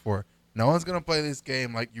told you before. No one's gonna play this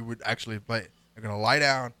game like you would actually play it. They're gonna lie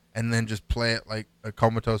down and then just play it like a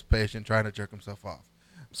comatose patient trying to jerk himself off.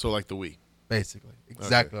 So like the Wii. Basically,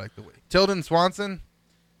 exactly like the Wii. Tilden Swanson,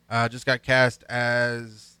 Just got cast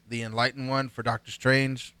as the Enlightened One for Doctor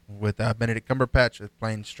Strange with Benedict Cumberbatch as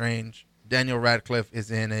playing Strange. Daniel Radcliffe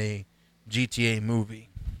is in a GTA movie,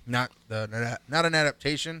 not an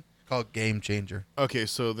adaptation, called Game Changer. Okay,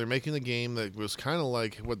 so they're making a game that was kind of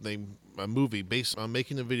like a movie based on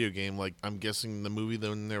making a video game. Like, I'm guessing the movie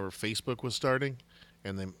whenever Facebook was starting,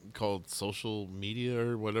 and they called Social Media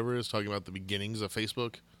or whatever it is, talking about the beginnings of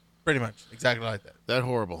Facebook. Pretty much, exactly like that. That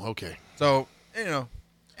horrible. Okay. So,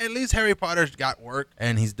 at least Harry Potter's got work,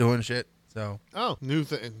 and he's doing shit. So, Oh, new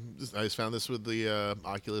thing. I just found this with the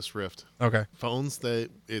Oculus Rift. okay. Phones that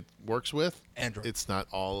it works with, Android. it's not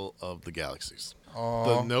all of the galaxies. Oh.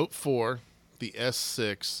 The Note 4, the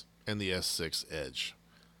S6, and the S6 Edge.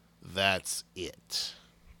 That's it.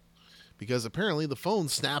 Because apparently the phone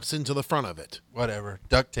snaps into the front of it. Whatever.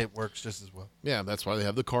 Duct tape works just as well. Yeah, that's why they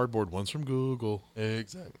have the cardboard ones from Google.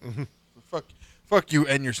 Exactly. Fuck you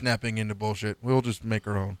and your snapping into bullshit. We'll just make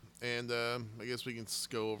our own. And I guess we can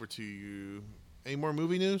go over to any more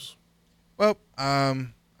movie news? Well, I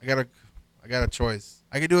got a choice.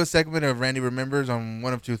 I could do a segment of Randy Remembers on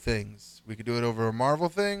one of two things. We could do it over a Marvel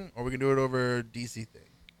thing, or we could do it over a DC thing.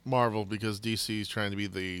 Marvel, because DC is trying to be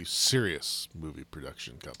the serious movie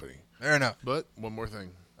production company. Fair enough. But one more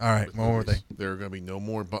thing. All right, With one more movies. thing. There are going to be no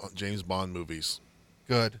more James Bond movies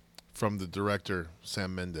Good. from the director,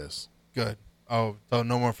 Sam Mendes. Good. Oh, so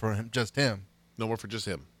no more for him, just him. No more for just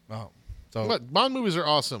him. Oh, so But Bond movies are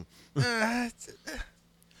awesome. Bond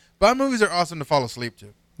movies are awesome to fall asleep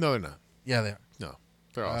to. No, they're not. Yeah, they are. No,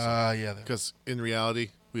 they're awesome. Yeah, they are. Because in reality,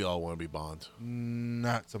 we all want to be Bond.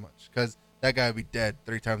 Not so much, because that guy would be dead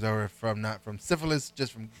 3 times over not from syphilis,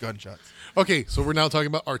 just from gunshots. Okay, so we're now talking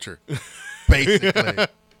about Archer. Basically.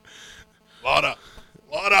 Load up.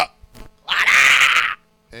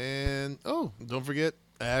 And, don't forget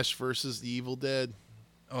Ash versus the Evil Dead.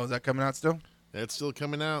 Oh, is that coming out still? That's still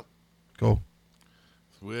coming out Cool.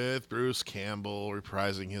 with Bruce Campbell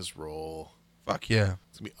reprising his role. Fuck yeah.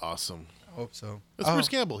 It's going to be awesome. I hope so. That's Bruce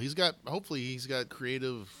Campbell. Hopefully he's got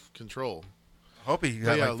creative control. I hope he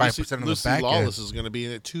got like 5% of the Lucy back Lawless end. is going to be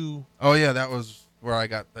in it too. Oh, yeah, that was where I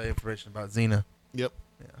got the information about Xena. Yep.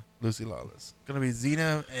 Yeah, Lucy Lawless. Gonna be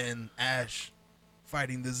Xena and Ash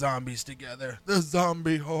fighting the zombies together. The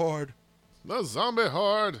zombie horde. The zombie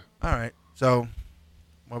horde. All right, so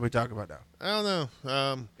what are we talking about now? I don't know.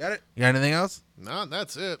 Got it? You got anything else? No,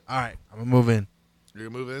 that's it. All right, I'm gonna move in. You're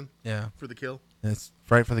going to move in Yeah, for the kill? it's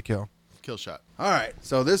right for the kill. Kill shot. All right,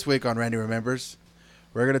 so this week on Randy Remembers,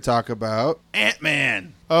 we're gonna talk about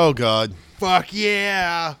Ant-Man. Oh, God. Fuck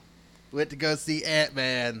yeah! Went to go see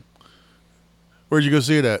Ant-Man. Where'd you go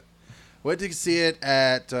see it at? Went to see it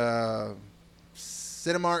at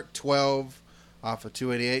Cinemark 12 off of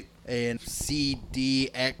 288 and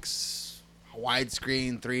CDX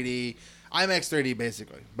widescreen 3D, IMAX 3D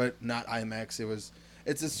basically, but not IMAX.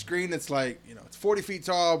 It's a screen that's like, it's 40 feet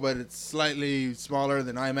tall, but it's slightly smaller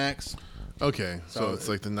than IMAX. Okay, so So it's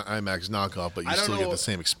like the IMAX knockoff, but I you don't still know. get the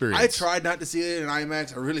same experience. I tried not to see it in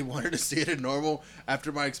IMAX. I really wanted to see it in normal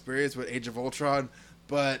after my experience with Age of Ultron,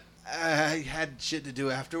 but I had shit to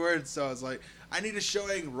do afterwards, so I was like, I need a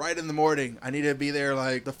showing right in the morning. I need to be there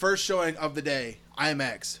like the first showing of the day.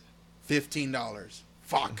 IMAX, $15.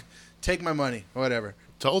 Fuck. Take my money. Whatever.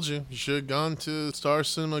 Told you. You should have gone to Star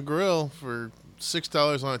Cinema Grill for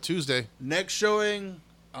 $6 on a Tuesday. Next showing,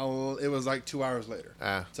 it was like 2 hours later.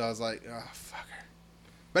 Ah. So I was like, oh, fucker.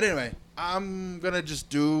 But anyway, I'm going to just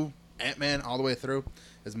do Ant-Man all the way through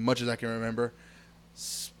as much as I can remember.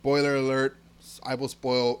 Spoiler alert. I will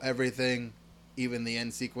spoil everything, even the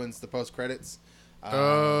end sequence, the post-credits.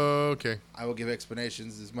 Okay. I will give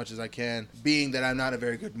explanations as much as I can. Being that I'm not a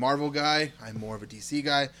very good Marvel guy, I'm more of a DC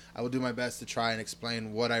guy, I will do my best to try and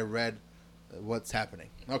explain what I read, what's happening.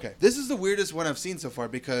 Okay. This is the weirdest one I've seen so far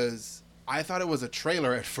because I thought it was a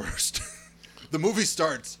trailer at first. The movie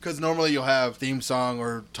starts, because normally you'll have theme song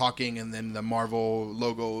or talking and then the Marvel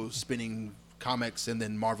logo spinning comics and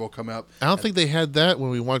then Marvel come up. I don't think they had that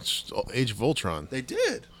when we watched Age of Ultron. They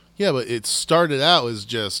did. Yeah, but it started out as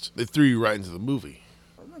just, they threw you right into the movie.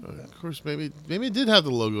 Of course, maybe it did have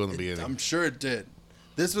the logo in the beginning. I'm sure it did.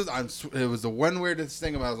 This was, it was the one weirdest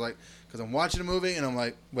thing about it. I was like, because I'm watching a movie and I'm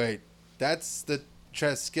like, wait, that's the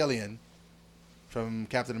Triskelion from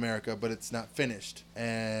Captain America, but it's not finished.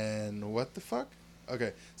 And what the fuck?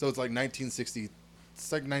 Okay, so it's like 1960.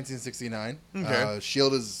 It's like 1969. Okay.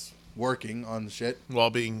 Shield is working on the shit. While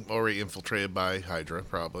being already infiltrated by Hydra,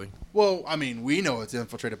 probably. Well, I mean, we know it's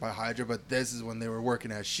infiltrated by Hydra, but this is when they were working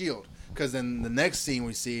as Shield. Because then the next scene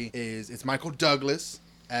we see is it's Michael Douglas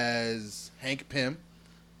as Hank Pym,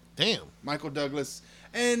 Damn. Michael Douglas.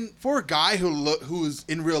 And for a guy who's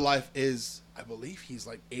in real life is, I believe he's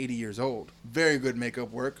like 80 years old. Very good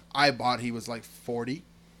makeup work. I bought he was like 40.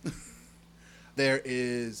 There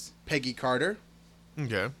is Peggy Carter,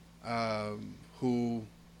 Okay. who,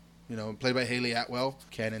 played by Haley Atwell,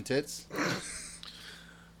 Cannon Tits.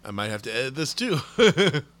 I might have to edit this too.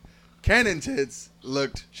 Cannon Tits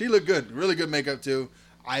she looked good. Really good makeup too.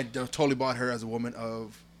 I totally bought her as a woman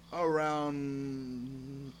of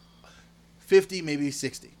around 50, maybe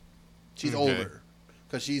 60. She's older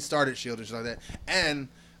because she started S.H.I.E.L.D. and shit like that. And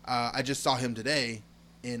I just saw him today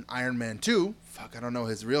in Iron Man 2. Fuck, I don't know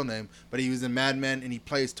his real name, but he was in Mad Men and he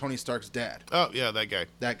plays Tony Stark's dad. Oh, yeah, that guy.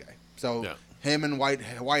 That guy. So Yeah. him and white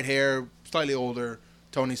hair, slightly older,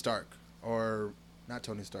 Tony Stark. Or not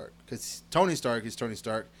Tony Stark, because Tony Stark is Tony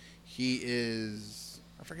Stark. He is,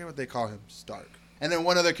 I forget what they call him, Stark. And then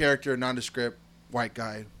one other character, nondescript, white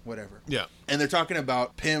guy, whatever. Yeah. And they're talking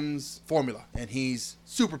about Pym's formula, and he's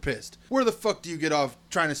super pissed. Where the fuck do you get off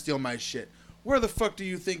trying to steal my shit? Where the fuck do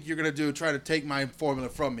you think you're going to do trying to take my formula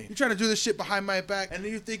from me? You're trying to do this shit behind my back, and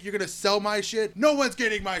then you think you're going to sell my shit? No one's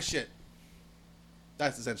getting my shit.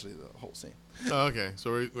 That's essentially the whole scene. Oh, okay.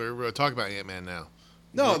 So we're going to talk about Ant-Man now.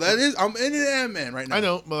 No, I'm in an Ant-Man right now. I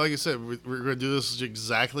know, but like I said, we're going to do this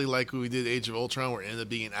exactly like we did Age of Ultron, where it ended up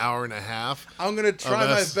being an hour and a half. I'm going to try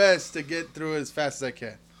my best to get through it as fast as I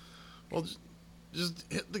can. Well, just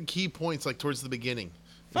hit the key points like towards the beginning.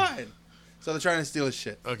 Fine. So they're trying to steal his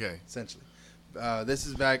shit. Okay. Essentially. This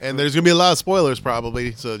is back. And there's going to be a lot of spoilers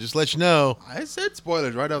probably, so just let you know. I said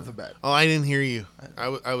spoilers right off the bat. Oh, I didn't hear you.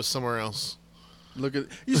 I was somewhere else.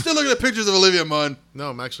 You still looking at pictures of Olivia Munn. No,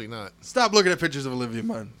 I'm actually not. Stop looking at pictures of Olivia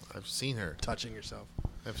Munn. I've seen her. Touching yourself.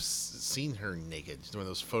 I've seen her naked. When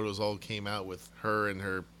those photos all came out with her and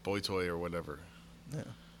her boy toy or whatever.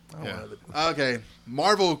 Yeah. Okay.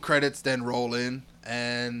 Marvel credits then roll in,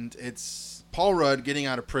 and it's Paul Rudd getting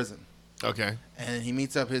out of prison. Okay. And he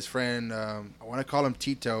meets up his friend, I want to call him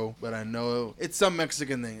Tito, but I know it's some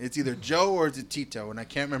Mexican thing. It's either Joe or it's Tito, and I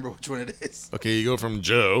can't remember which one it is. Okay, you go from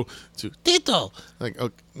Joe to Tito. Like,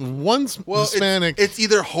 okay, one's Hispanic. It's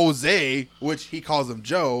either Jose, which he calls him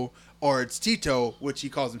Joe, or it's Tito, which he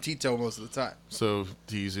calls him Tito most of the time. So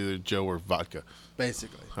he's either Joe or vodka.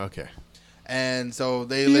 Basically. Okay. And so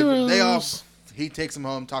he takes him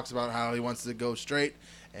home, talks about how he wants to go straight.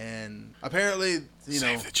 And apparently,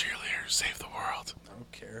 Save the cheerleaders, save the world. I don't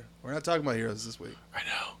care. We're not talking about heroes this week. I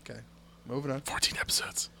know. Okay. Moving on. 14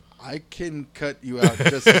 episodes. I can cut you out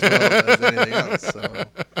just as well as anything else. So.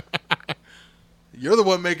 You're the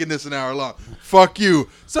one making this an hour long. Fuck you.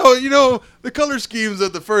 So, the color schemes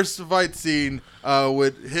of the first fight scene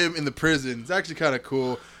with him in the prison is actually kind of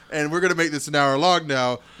cool. And we're going to make this an hour long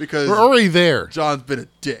now because we're already there. John's been a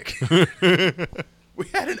dick. We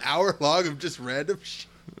had an hour long of just random shit.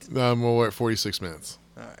 We're at 46 minutes.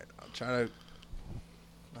 All right. I'll try to...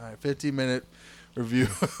 All right. 15-minute review.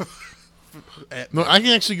 No, I can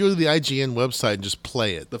actually go to the IGN website and just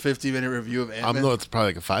play it. The 15-minute review of Ant-Man? No, it's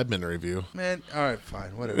probably like a 5-minute review. Man, all right,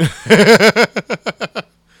 fine. Whatever.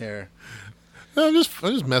 Here. No, I'm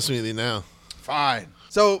just messing with you now. Fine.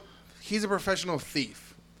 So, he's a professional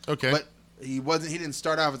thief. Okay. But he didn't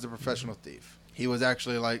start off as a professional thief. He was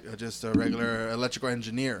actually like just a regular electrical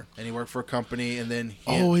engineer, and he worked for a company, and then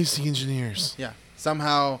always the engineers. Yeah.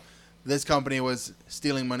 Somehow, this company was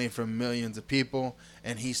stealing money from millions of people,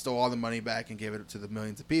 and he stole all the money back and gave it to the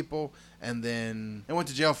millions of people, and then went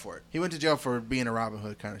to jail for it. He went to jail for being a Robin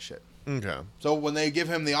Hood kind of shit. Okay. So when they give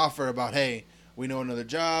him the offer about, hey, we know another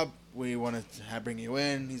job, we want to bring you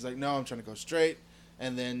in, he's like, no, I'm trying to go straight,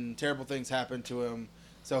 and then terrible things happen to him,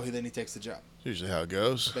 so he takes the job. Usually how it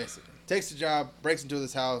goes. Basically. Takes the job, breaks into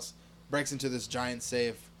this house, breaks into this giant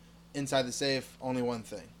safe. Inside the safe, only one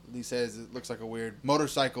thing. He says it looks like a weird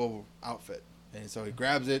motorcycle outfit. And so he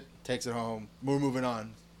grabs it, takes it home. We're moving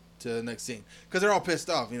on to the next scene. Because they're all pissed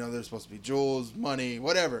off. There's supposed to be jewels, money,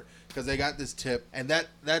 whatever. Because they got this tip. And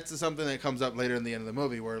that's something that comes up later in the end of the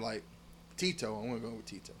movie where, like, Tito, I'm going to go with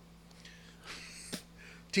Tito.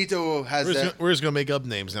 Tito has we're just going to make up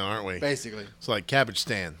names now, aren't we? Basically. It's like Cabbage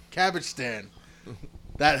Stan. Cabbage Stan.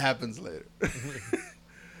 That happens later.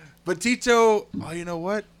 But Tito, oh, you know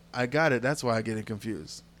what? I got it. That's why I get it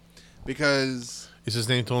confused. Because... Is his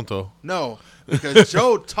name Tonto? No, because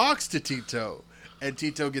Joe talks to Tito. And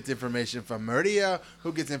Tito gets information from Maria,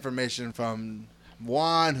 who gets information from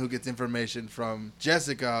Juan, who gets information from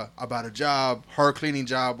Jessica about a job, her cleaning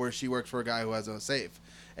job, where she works for a guy who has a safe.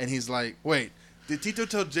 And he's like, wait, did Tito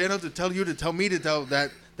tell Jano to tell you to tell me to tell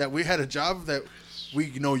that we had a job that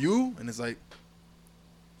we know you? And it's like,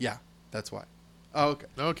 yeah, that's why. Oh, okay.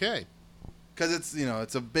 Okay. because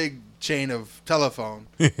it's a big chain of telephone.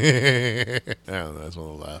 I don't know. That's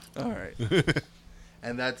one to laugh. All right.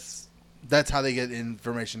 And that's how they get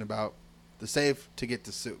information about the safe to get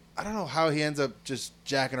the suit. I don't know how he ends up just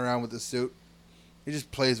jacking around with the suit. He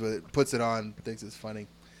just plays with it, puts it on, thinks it's funny.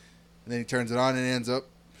 And then he turns it on and ends up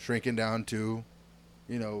shrinking down to,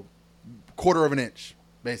 quarter of an inch,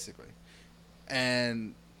 basically.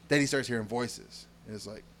 And then he starts hearing voices. And it's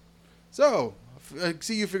like, so, I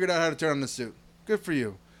see you figured out how to turn on the suit. Good for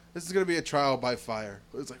you. This is going to be a trial by fire.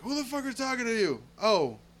 It's like, who the fuck is talking to you?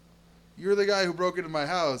 Oh, you're the guy who broke into my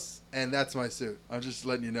house, and that's my suit. I'm just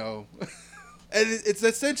letting you know. And it's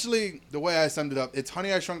essentially, the way I summed it up, it's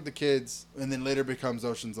Honey, I Shrunk the Kids, and then later becomes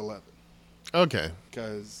Ocean's 11. Okay.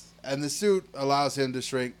 And the suit allows him to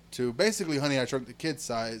shrink to basically Honey, I Shrunk the Kids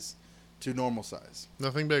size to normal size.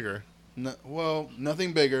 Nothing bigger.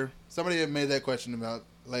 Nothing bigger. Somebody had made that question about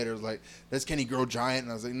later. Like, can he grow giant?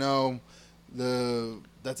 And I was like, no.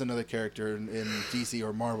 That's another character in DC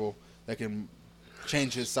or Marvel that can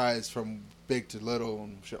change his size from big to little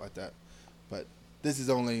and shit like that. But this is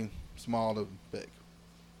only small to big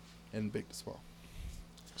and big to small.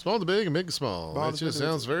 Small to big and big to small. Small That to just big.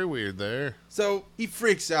 sounds very weird there. So he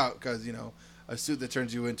freaks out because, a suit that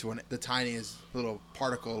turns you into the tiniest little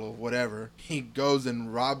particle of whatever. He goes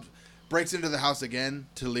and breaks into the house again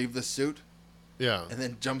to leave the suit, Yeah. and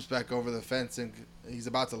then jumps back over the fence, and he's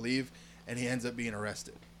about to leave, and he ends up being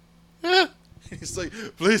arrested. Eh. He's like,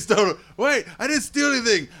 please don't. Wait, I didn't steal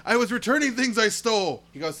anything. I was returning things I stole.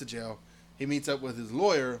 He goes to jail. He meets up with his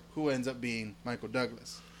lawyer, who ends up being Michael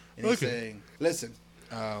Douglas. And he's saying, listen,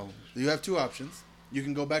 you have two options. You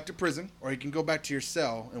can go back to prison, or you can go back to your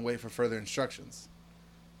cell and wait for further instructions.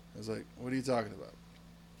 I was like, what are you talking about?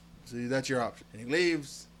 So that's your option. And he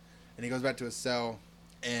leaves, and he goes back to his cell,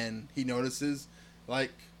 and he notices,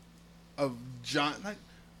 like, a giant,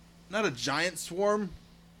 not a giant swarm,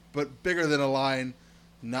 but bigger than a lion,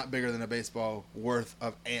 not bigger than a baseball, worth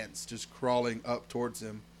of ants just crawling up towards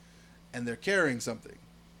him. And they're carrying something.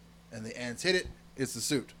 And the ants hit it. It's the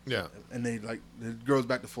suit. Yeah. And it grows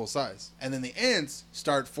back to full size. And then the ants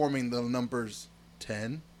start forming the numbers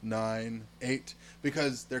 10, 9, 8,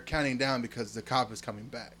 because they're counting down because the cop is coming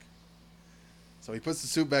back. So he puts the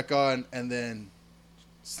suit back on and then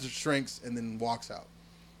shrinks and then walks out.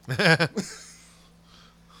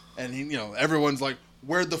 And he, everyone's like,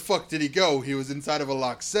 where the fuck did he go? He was inside of a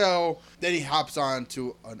locked cell. Then he hops on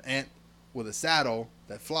to an ant with a saddle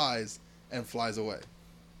that flies and flies away.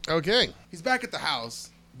 Okay. He's back at the house.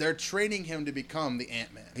 They're training him to become the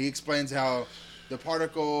Ant-Man. He explains how the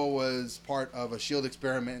particle was part of a SHIELD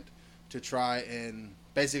experiment to try and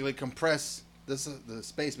basically compress the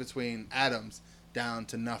space between atoms down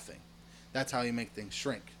to nothing. That's how you make things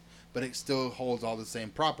shrink. But it still holds all the same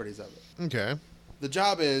properties of it. Okay. The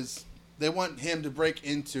job is they want him to break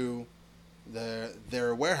into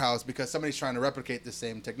their warehouse because somebody's trying to replicate the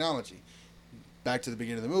same technology. Back to the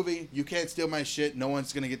beginning of the movie, you can't steal my shit. No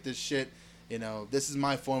one's going to get this shit. This is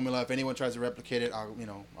my formula. If anyone tries to replicate it,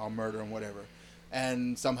 I'll murder them, whatever.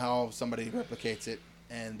 And somehow somebody replicates it,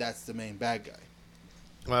 and that's the main bad guy.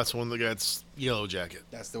 Well, that's the one that gets Yellow Jacket.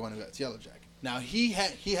 That's the one who got Yellow Jacket. Now, he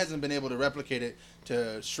hasn't been able to replicate it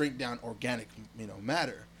to shrink down organic,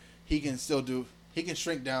 matter. He can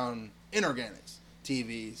shrink down inorganics,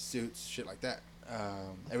 TVs, suits, shit like that.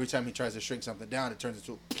 Every time he tries to shrink something down, it turns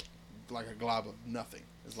into like a glob of nothing.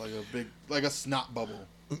 It's like a snot bubble.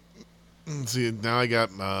 See, now I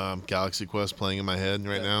got Galaxy Quest playing in my head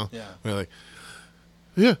right now. Yeah. We're like,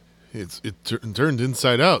 yeah, it turned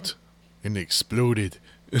inside out and exploded.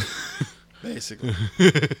 Basically.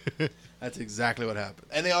 That's exactly what happened.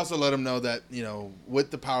 And they also let him know that,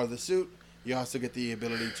 with the power of the suit, you also get the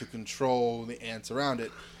ability to control the ants around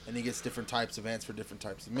it, and he gets different types of ants for different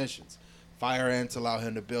types of missions. Fire ants allow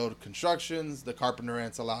him to build constructions. The carpenter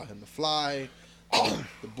ants allow him to fly.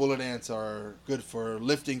 The bullet ants are good for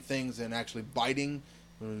lifting things and actually biting,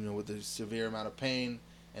 with a severe amount of pain.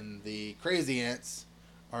 And the crazy ants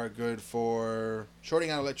are good for shorting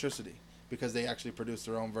out electricity because they actually produce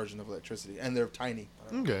their own version of electricity, and they're tiny.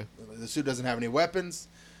 Okay. The suit doesn't have any weapons,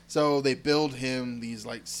 so they build him these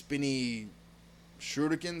like spinny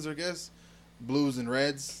shurikens, I guess, blues and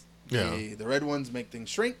reds. Yeah. The red ones make things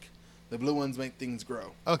shrink. The blue ones make things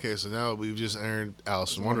grow. Okay, so now we've just entered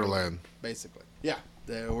Alice in Wonderland. Basically. Yeah.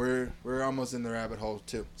 We're almost in the rabbit hole,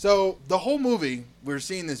 too. So, the whole movie, we're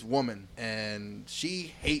seeing this woman, and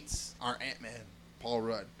she hates our Ant-Man, Paul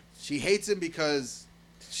Rudd. She hates him because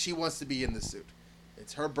she wants to be in the suit.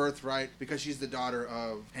 It's her birthright because she's the daughter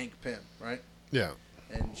of Hank Pym, right? Yeah.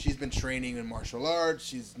 and she's been training in martial arts.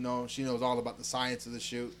 She knows all about the science of the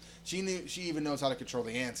suit. She even knows how to control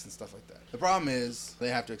the ants and stuff like that. The problem is, they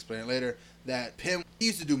have to explain it later, that Pym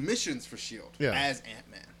used to do missions for S.H.I.E.L.D. as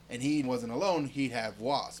Ant-Man. And he wasn't alone, he'd have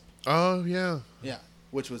Wasp. Oh, yeah. Yeah,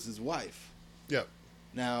 which was his wife. Yep.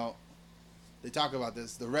 Now, they talk about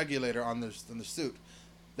this, the regulator on the suit.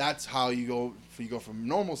 That's how you go from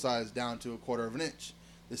normal size down to 1/4 of an inch.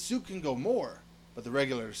 The suit can go more, but the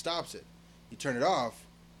regulator stops it. You turn it off,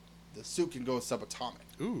 the suit can go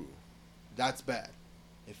subatomic. Ooh. That's bad.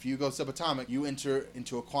 If you go subatomic, you enter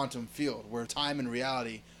into a quantum field where time and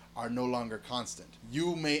reality are no longer constant.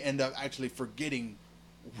 You may end up actually forgetting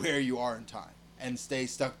where you are in time and stay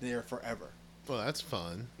stuck there forever. Well, that's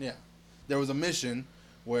fun. Yeah. There was a mission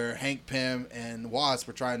where Hank Pym and Wasp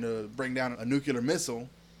were trying to bring down a nuclear missile,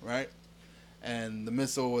 right? And the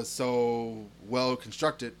missile was so well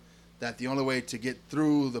constructed that the only way to get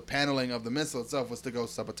through the paneling of the missile itself was to go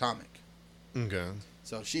subatomic. Okay.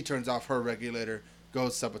 So she turns off her regulator,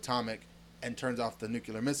 goes subatomic, and turns off the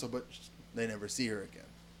nuclear missile, but they never see her again.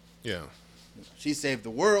 Yeah. She saved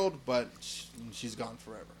the world, but she's gone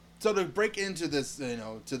forever. So to break into this,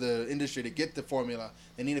 to the industry, to get the formula,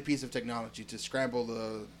 they need a piece of technology to scramble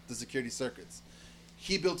the security circuits.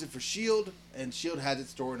 He built it for S.H.I.E.L.D., and S.H.I.E.L.D. had it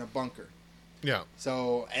stored in a bunker. Yeah.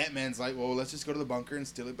 So Ant-Man's like, well, let's just go to the bunker and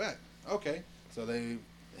steal it back. Okay. So they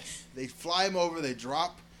fly him over, they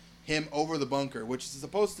drop him over the bunker, which is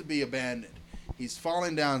supposed to be abandoned. He's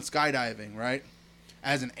falling down skydiving, right,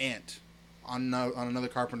 as an ant on another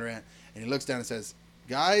carpenter ant. And he looks down and says,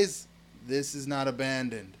 guys, this is not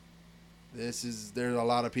abandoned. There's a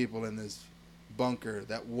lot of people in this bunker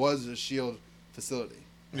that was a S.H.I.E.L.D. facility.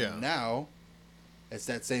 Yeah. And now, it's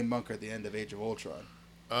that same bunker at the end of Age of Ultron.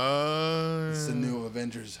 It's the new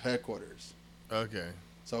Avengers headquarters. Okay.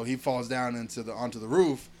 So he falls down onto the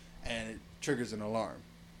roof, and it triggers an alarm.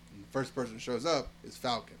 And the first person who shows up is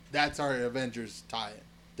Falcon. That's our Avengers tie-in.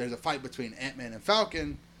 There's a fight between Ant-Man and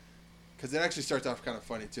Falcon, because it actually starts off kind of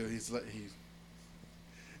funny too. He's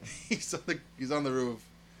on the roof,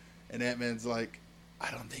 and Ant-Man's like, I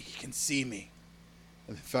don't think he can see me.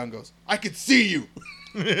 And then Falcon goes, I can see you.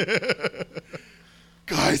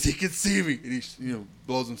 Guys, he can see me. And he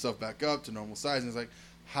blows himself back up to normal size, and he's like,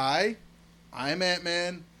 hi, I'm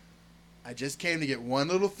Ant-Man. I just came to get one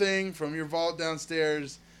little thing from your vault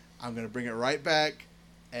downstairs. I'm going to bring it right back,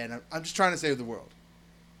 and I'm just trying to save the world.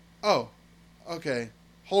 Oh, okay.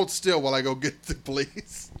 Hold still while I go get the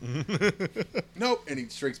police. Nope. And he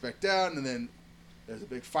shrinks back down, and then there's a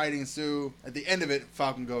big fight ensue. At the end of it,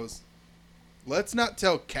 Falcon goes, let's not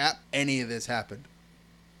tell Cap any of this happened,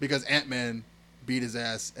 because Ant-Man beat his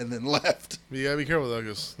ass and then left. You gotta be careful though,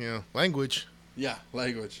 because, language. Yeah,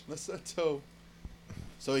 language. Let's not tell.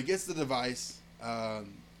 So he gets the device, and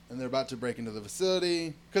they're about to break into the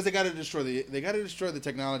facility because they got to destroy the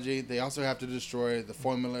technology. They also have to destroy the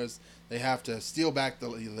formulas. They have to steal back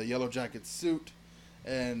the Yellow Jacket suit,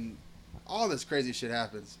 and all this crazy shit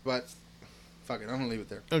happens. But fuck it, I'm gonna leave it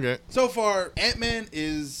there. Okay. So far, Ant-Man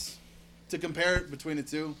is, to compare it between the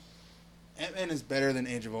two, Ant-Man is better than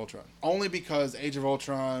Age of Ultron. Only because Age of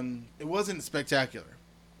Ultron, it wasn't spectacular.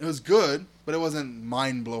 It was good, but it wasn't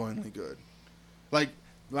mind-blowingly good. Like,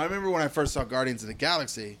 I remember when I first saw Guardians of the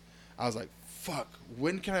Galaxy, I was like, fuck,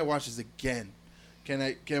 when can I watch this again?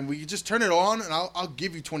 Can we just turn it on, and I'll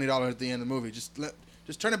give you $20 at the end of the movie. Just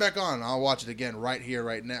turn it back on, and I'll watch it again right here,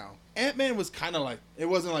 right now. Ant-Man was kind of like, it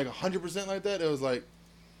wasn't like 100% like that. It was like,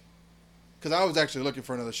 because I was actually looking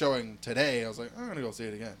for another showing today. I was like, I'm going to go see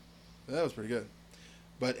it again. That was pretty good.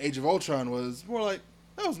 But Age of Ultron was more like,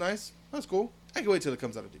 that was nice. That was cool. I can wait till it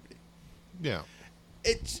comes out of DVD. Yeah.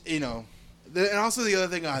 It's, and also the other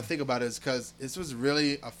thing I think about is because this was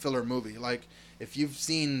really a filler movie. Like, if you've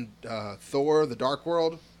seen Thor, The Dark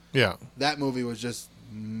World, Yeah. that movie was just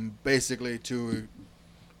basically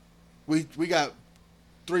we got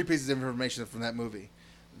 3 pieces of information from that movie.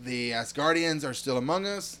 The Asgardians are still among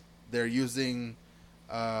us. They're using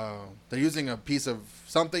a piece of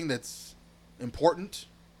something that's important,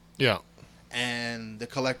 Yeah. and the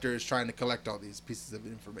collector is trying to collect all these pieces of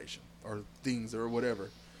information or things or whatever.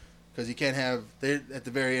 Because you can't have at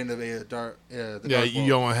the very end of the Dark World. You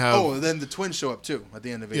don't have. Oh, then the twins show up too at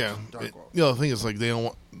the end of Dark World. The thing is, like, they don't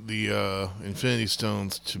want the Infinity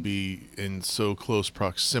Stones to be in so close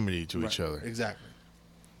proximity to each other. Exactly.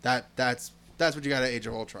 That's what you got at Age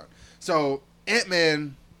of Ultron. So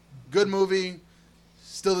Ant-Man, good movie,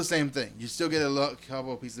 still the same thing. You still get a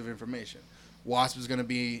couple of pieces of information. Wasp is going to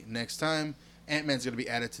be next time. Ant-Man's going to be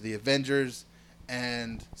added to the Avengers,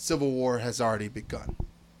 and Civil War has already begun.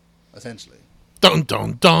 Essentially. Dun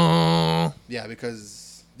dun dun. Yeah,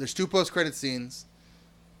 because there's 2 post-credit scenes.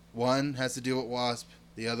 One has to deal with Wasp.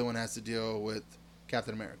 The other one has to deal with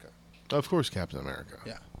Captain America. Of course, Captain America.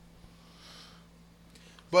 Yeah.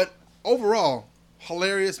 But overall,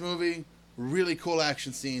 hilarious movie. Really cool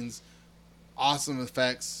action scenes. Awesome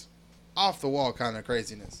effects. Off the wall kind of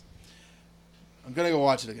craziness. I'm going to go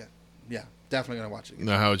watch it again. Yeah, definitely going to watch it again.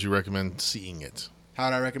 Now, how would you recommend seeing it? How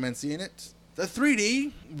would I recommend seeing it? The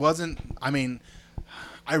 3D wasn't... I mean,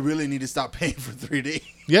 I really need to stop paying for 3D.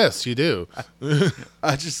 Yes, you do.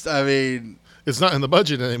 I mean... It's not in the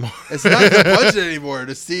budget anymore. It's not in the budget anymore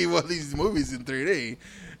to see one of these movies in 3D.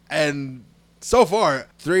 And so far,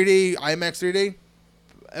 3D, IMAX 3D,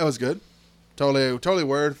 it was good. Totally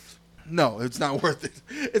worth. No, it's not worth it.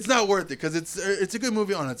 It's not worth it because it's a good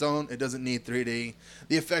movie on its own. It doesn't need 3D.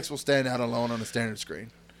 The effects will stand out alone on a standard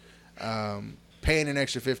screen. Paying an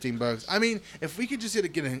extra $15. I mean, if we could just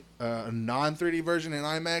get a non 3D version in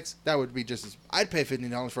IMAX, that would be just as. I'd pay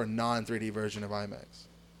 $15 for a non 3D version of IMAX,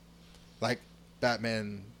 like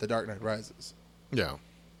Batman: The Dark Knight Rises. Yeah.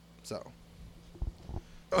 So.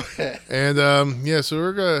 Okay. And so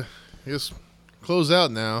we're gonna just close out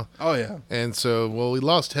now. Oh yeah. And so, we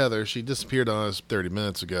lost Heather. She disappeared on us 30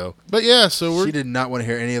 minutes ago. But yeah, so she did not want to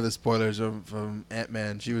hear any of the spoilers from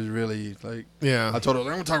Ant-Man. She was really like, yeah. I told her I'm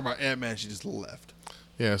going to talk about Ant-Man. She just left.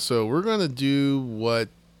 Yeah. So we're gonna do what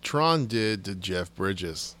Tron did to Jeff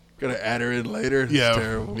Bridges. Gonna add her in later. Yeah.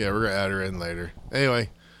 Terrible. Yeah, we're gonna add her in later. Anyway,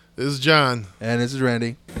 this is John. And this is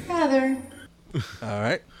Randy. Heather. All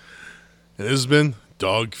right. And this has been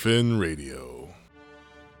Dogfin Radio.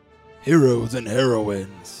 Heroes and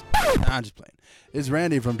heroines. Nah, I'm just playing. It's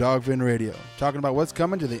Randy from Dogfin Radio, talking about what's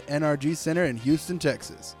coming to the NRG Center in Houston,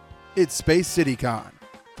 Texas. It's Space City Con,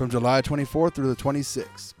 from July 24th through the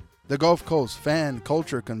 26th. The Gulf Coast Fan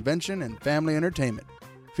Culture Convention and Family Entertainment,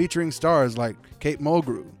 featuring stars like Kate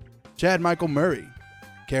Mulgrew, Chad Michael Murray,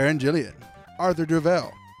 Karen Gillian, Arthur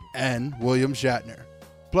Duvel, and William Shatner.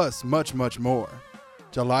 Plus much, much more.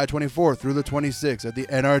 July 24th through the 26th at the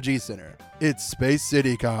NRG Center. It's Space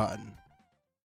City Con.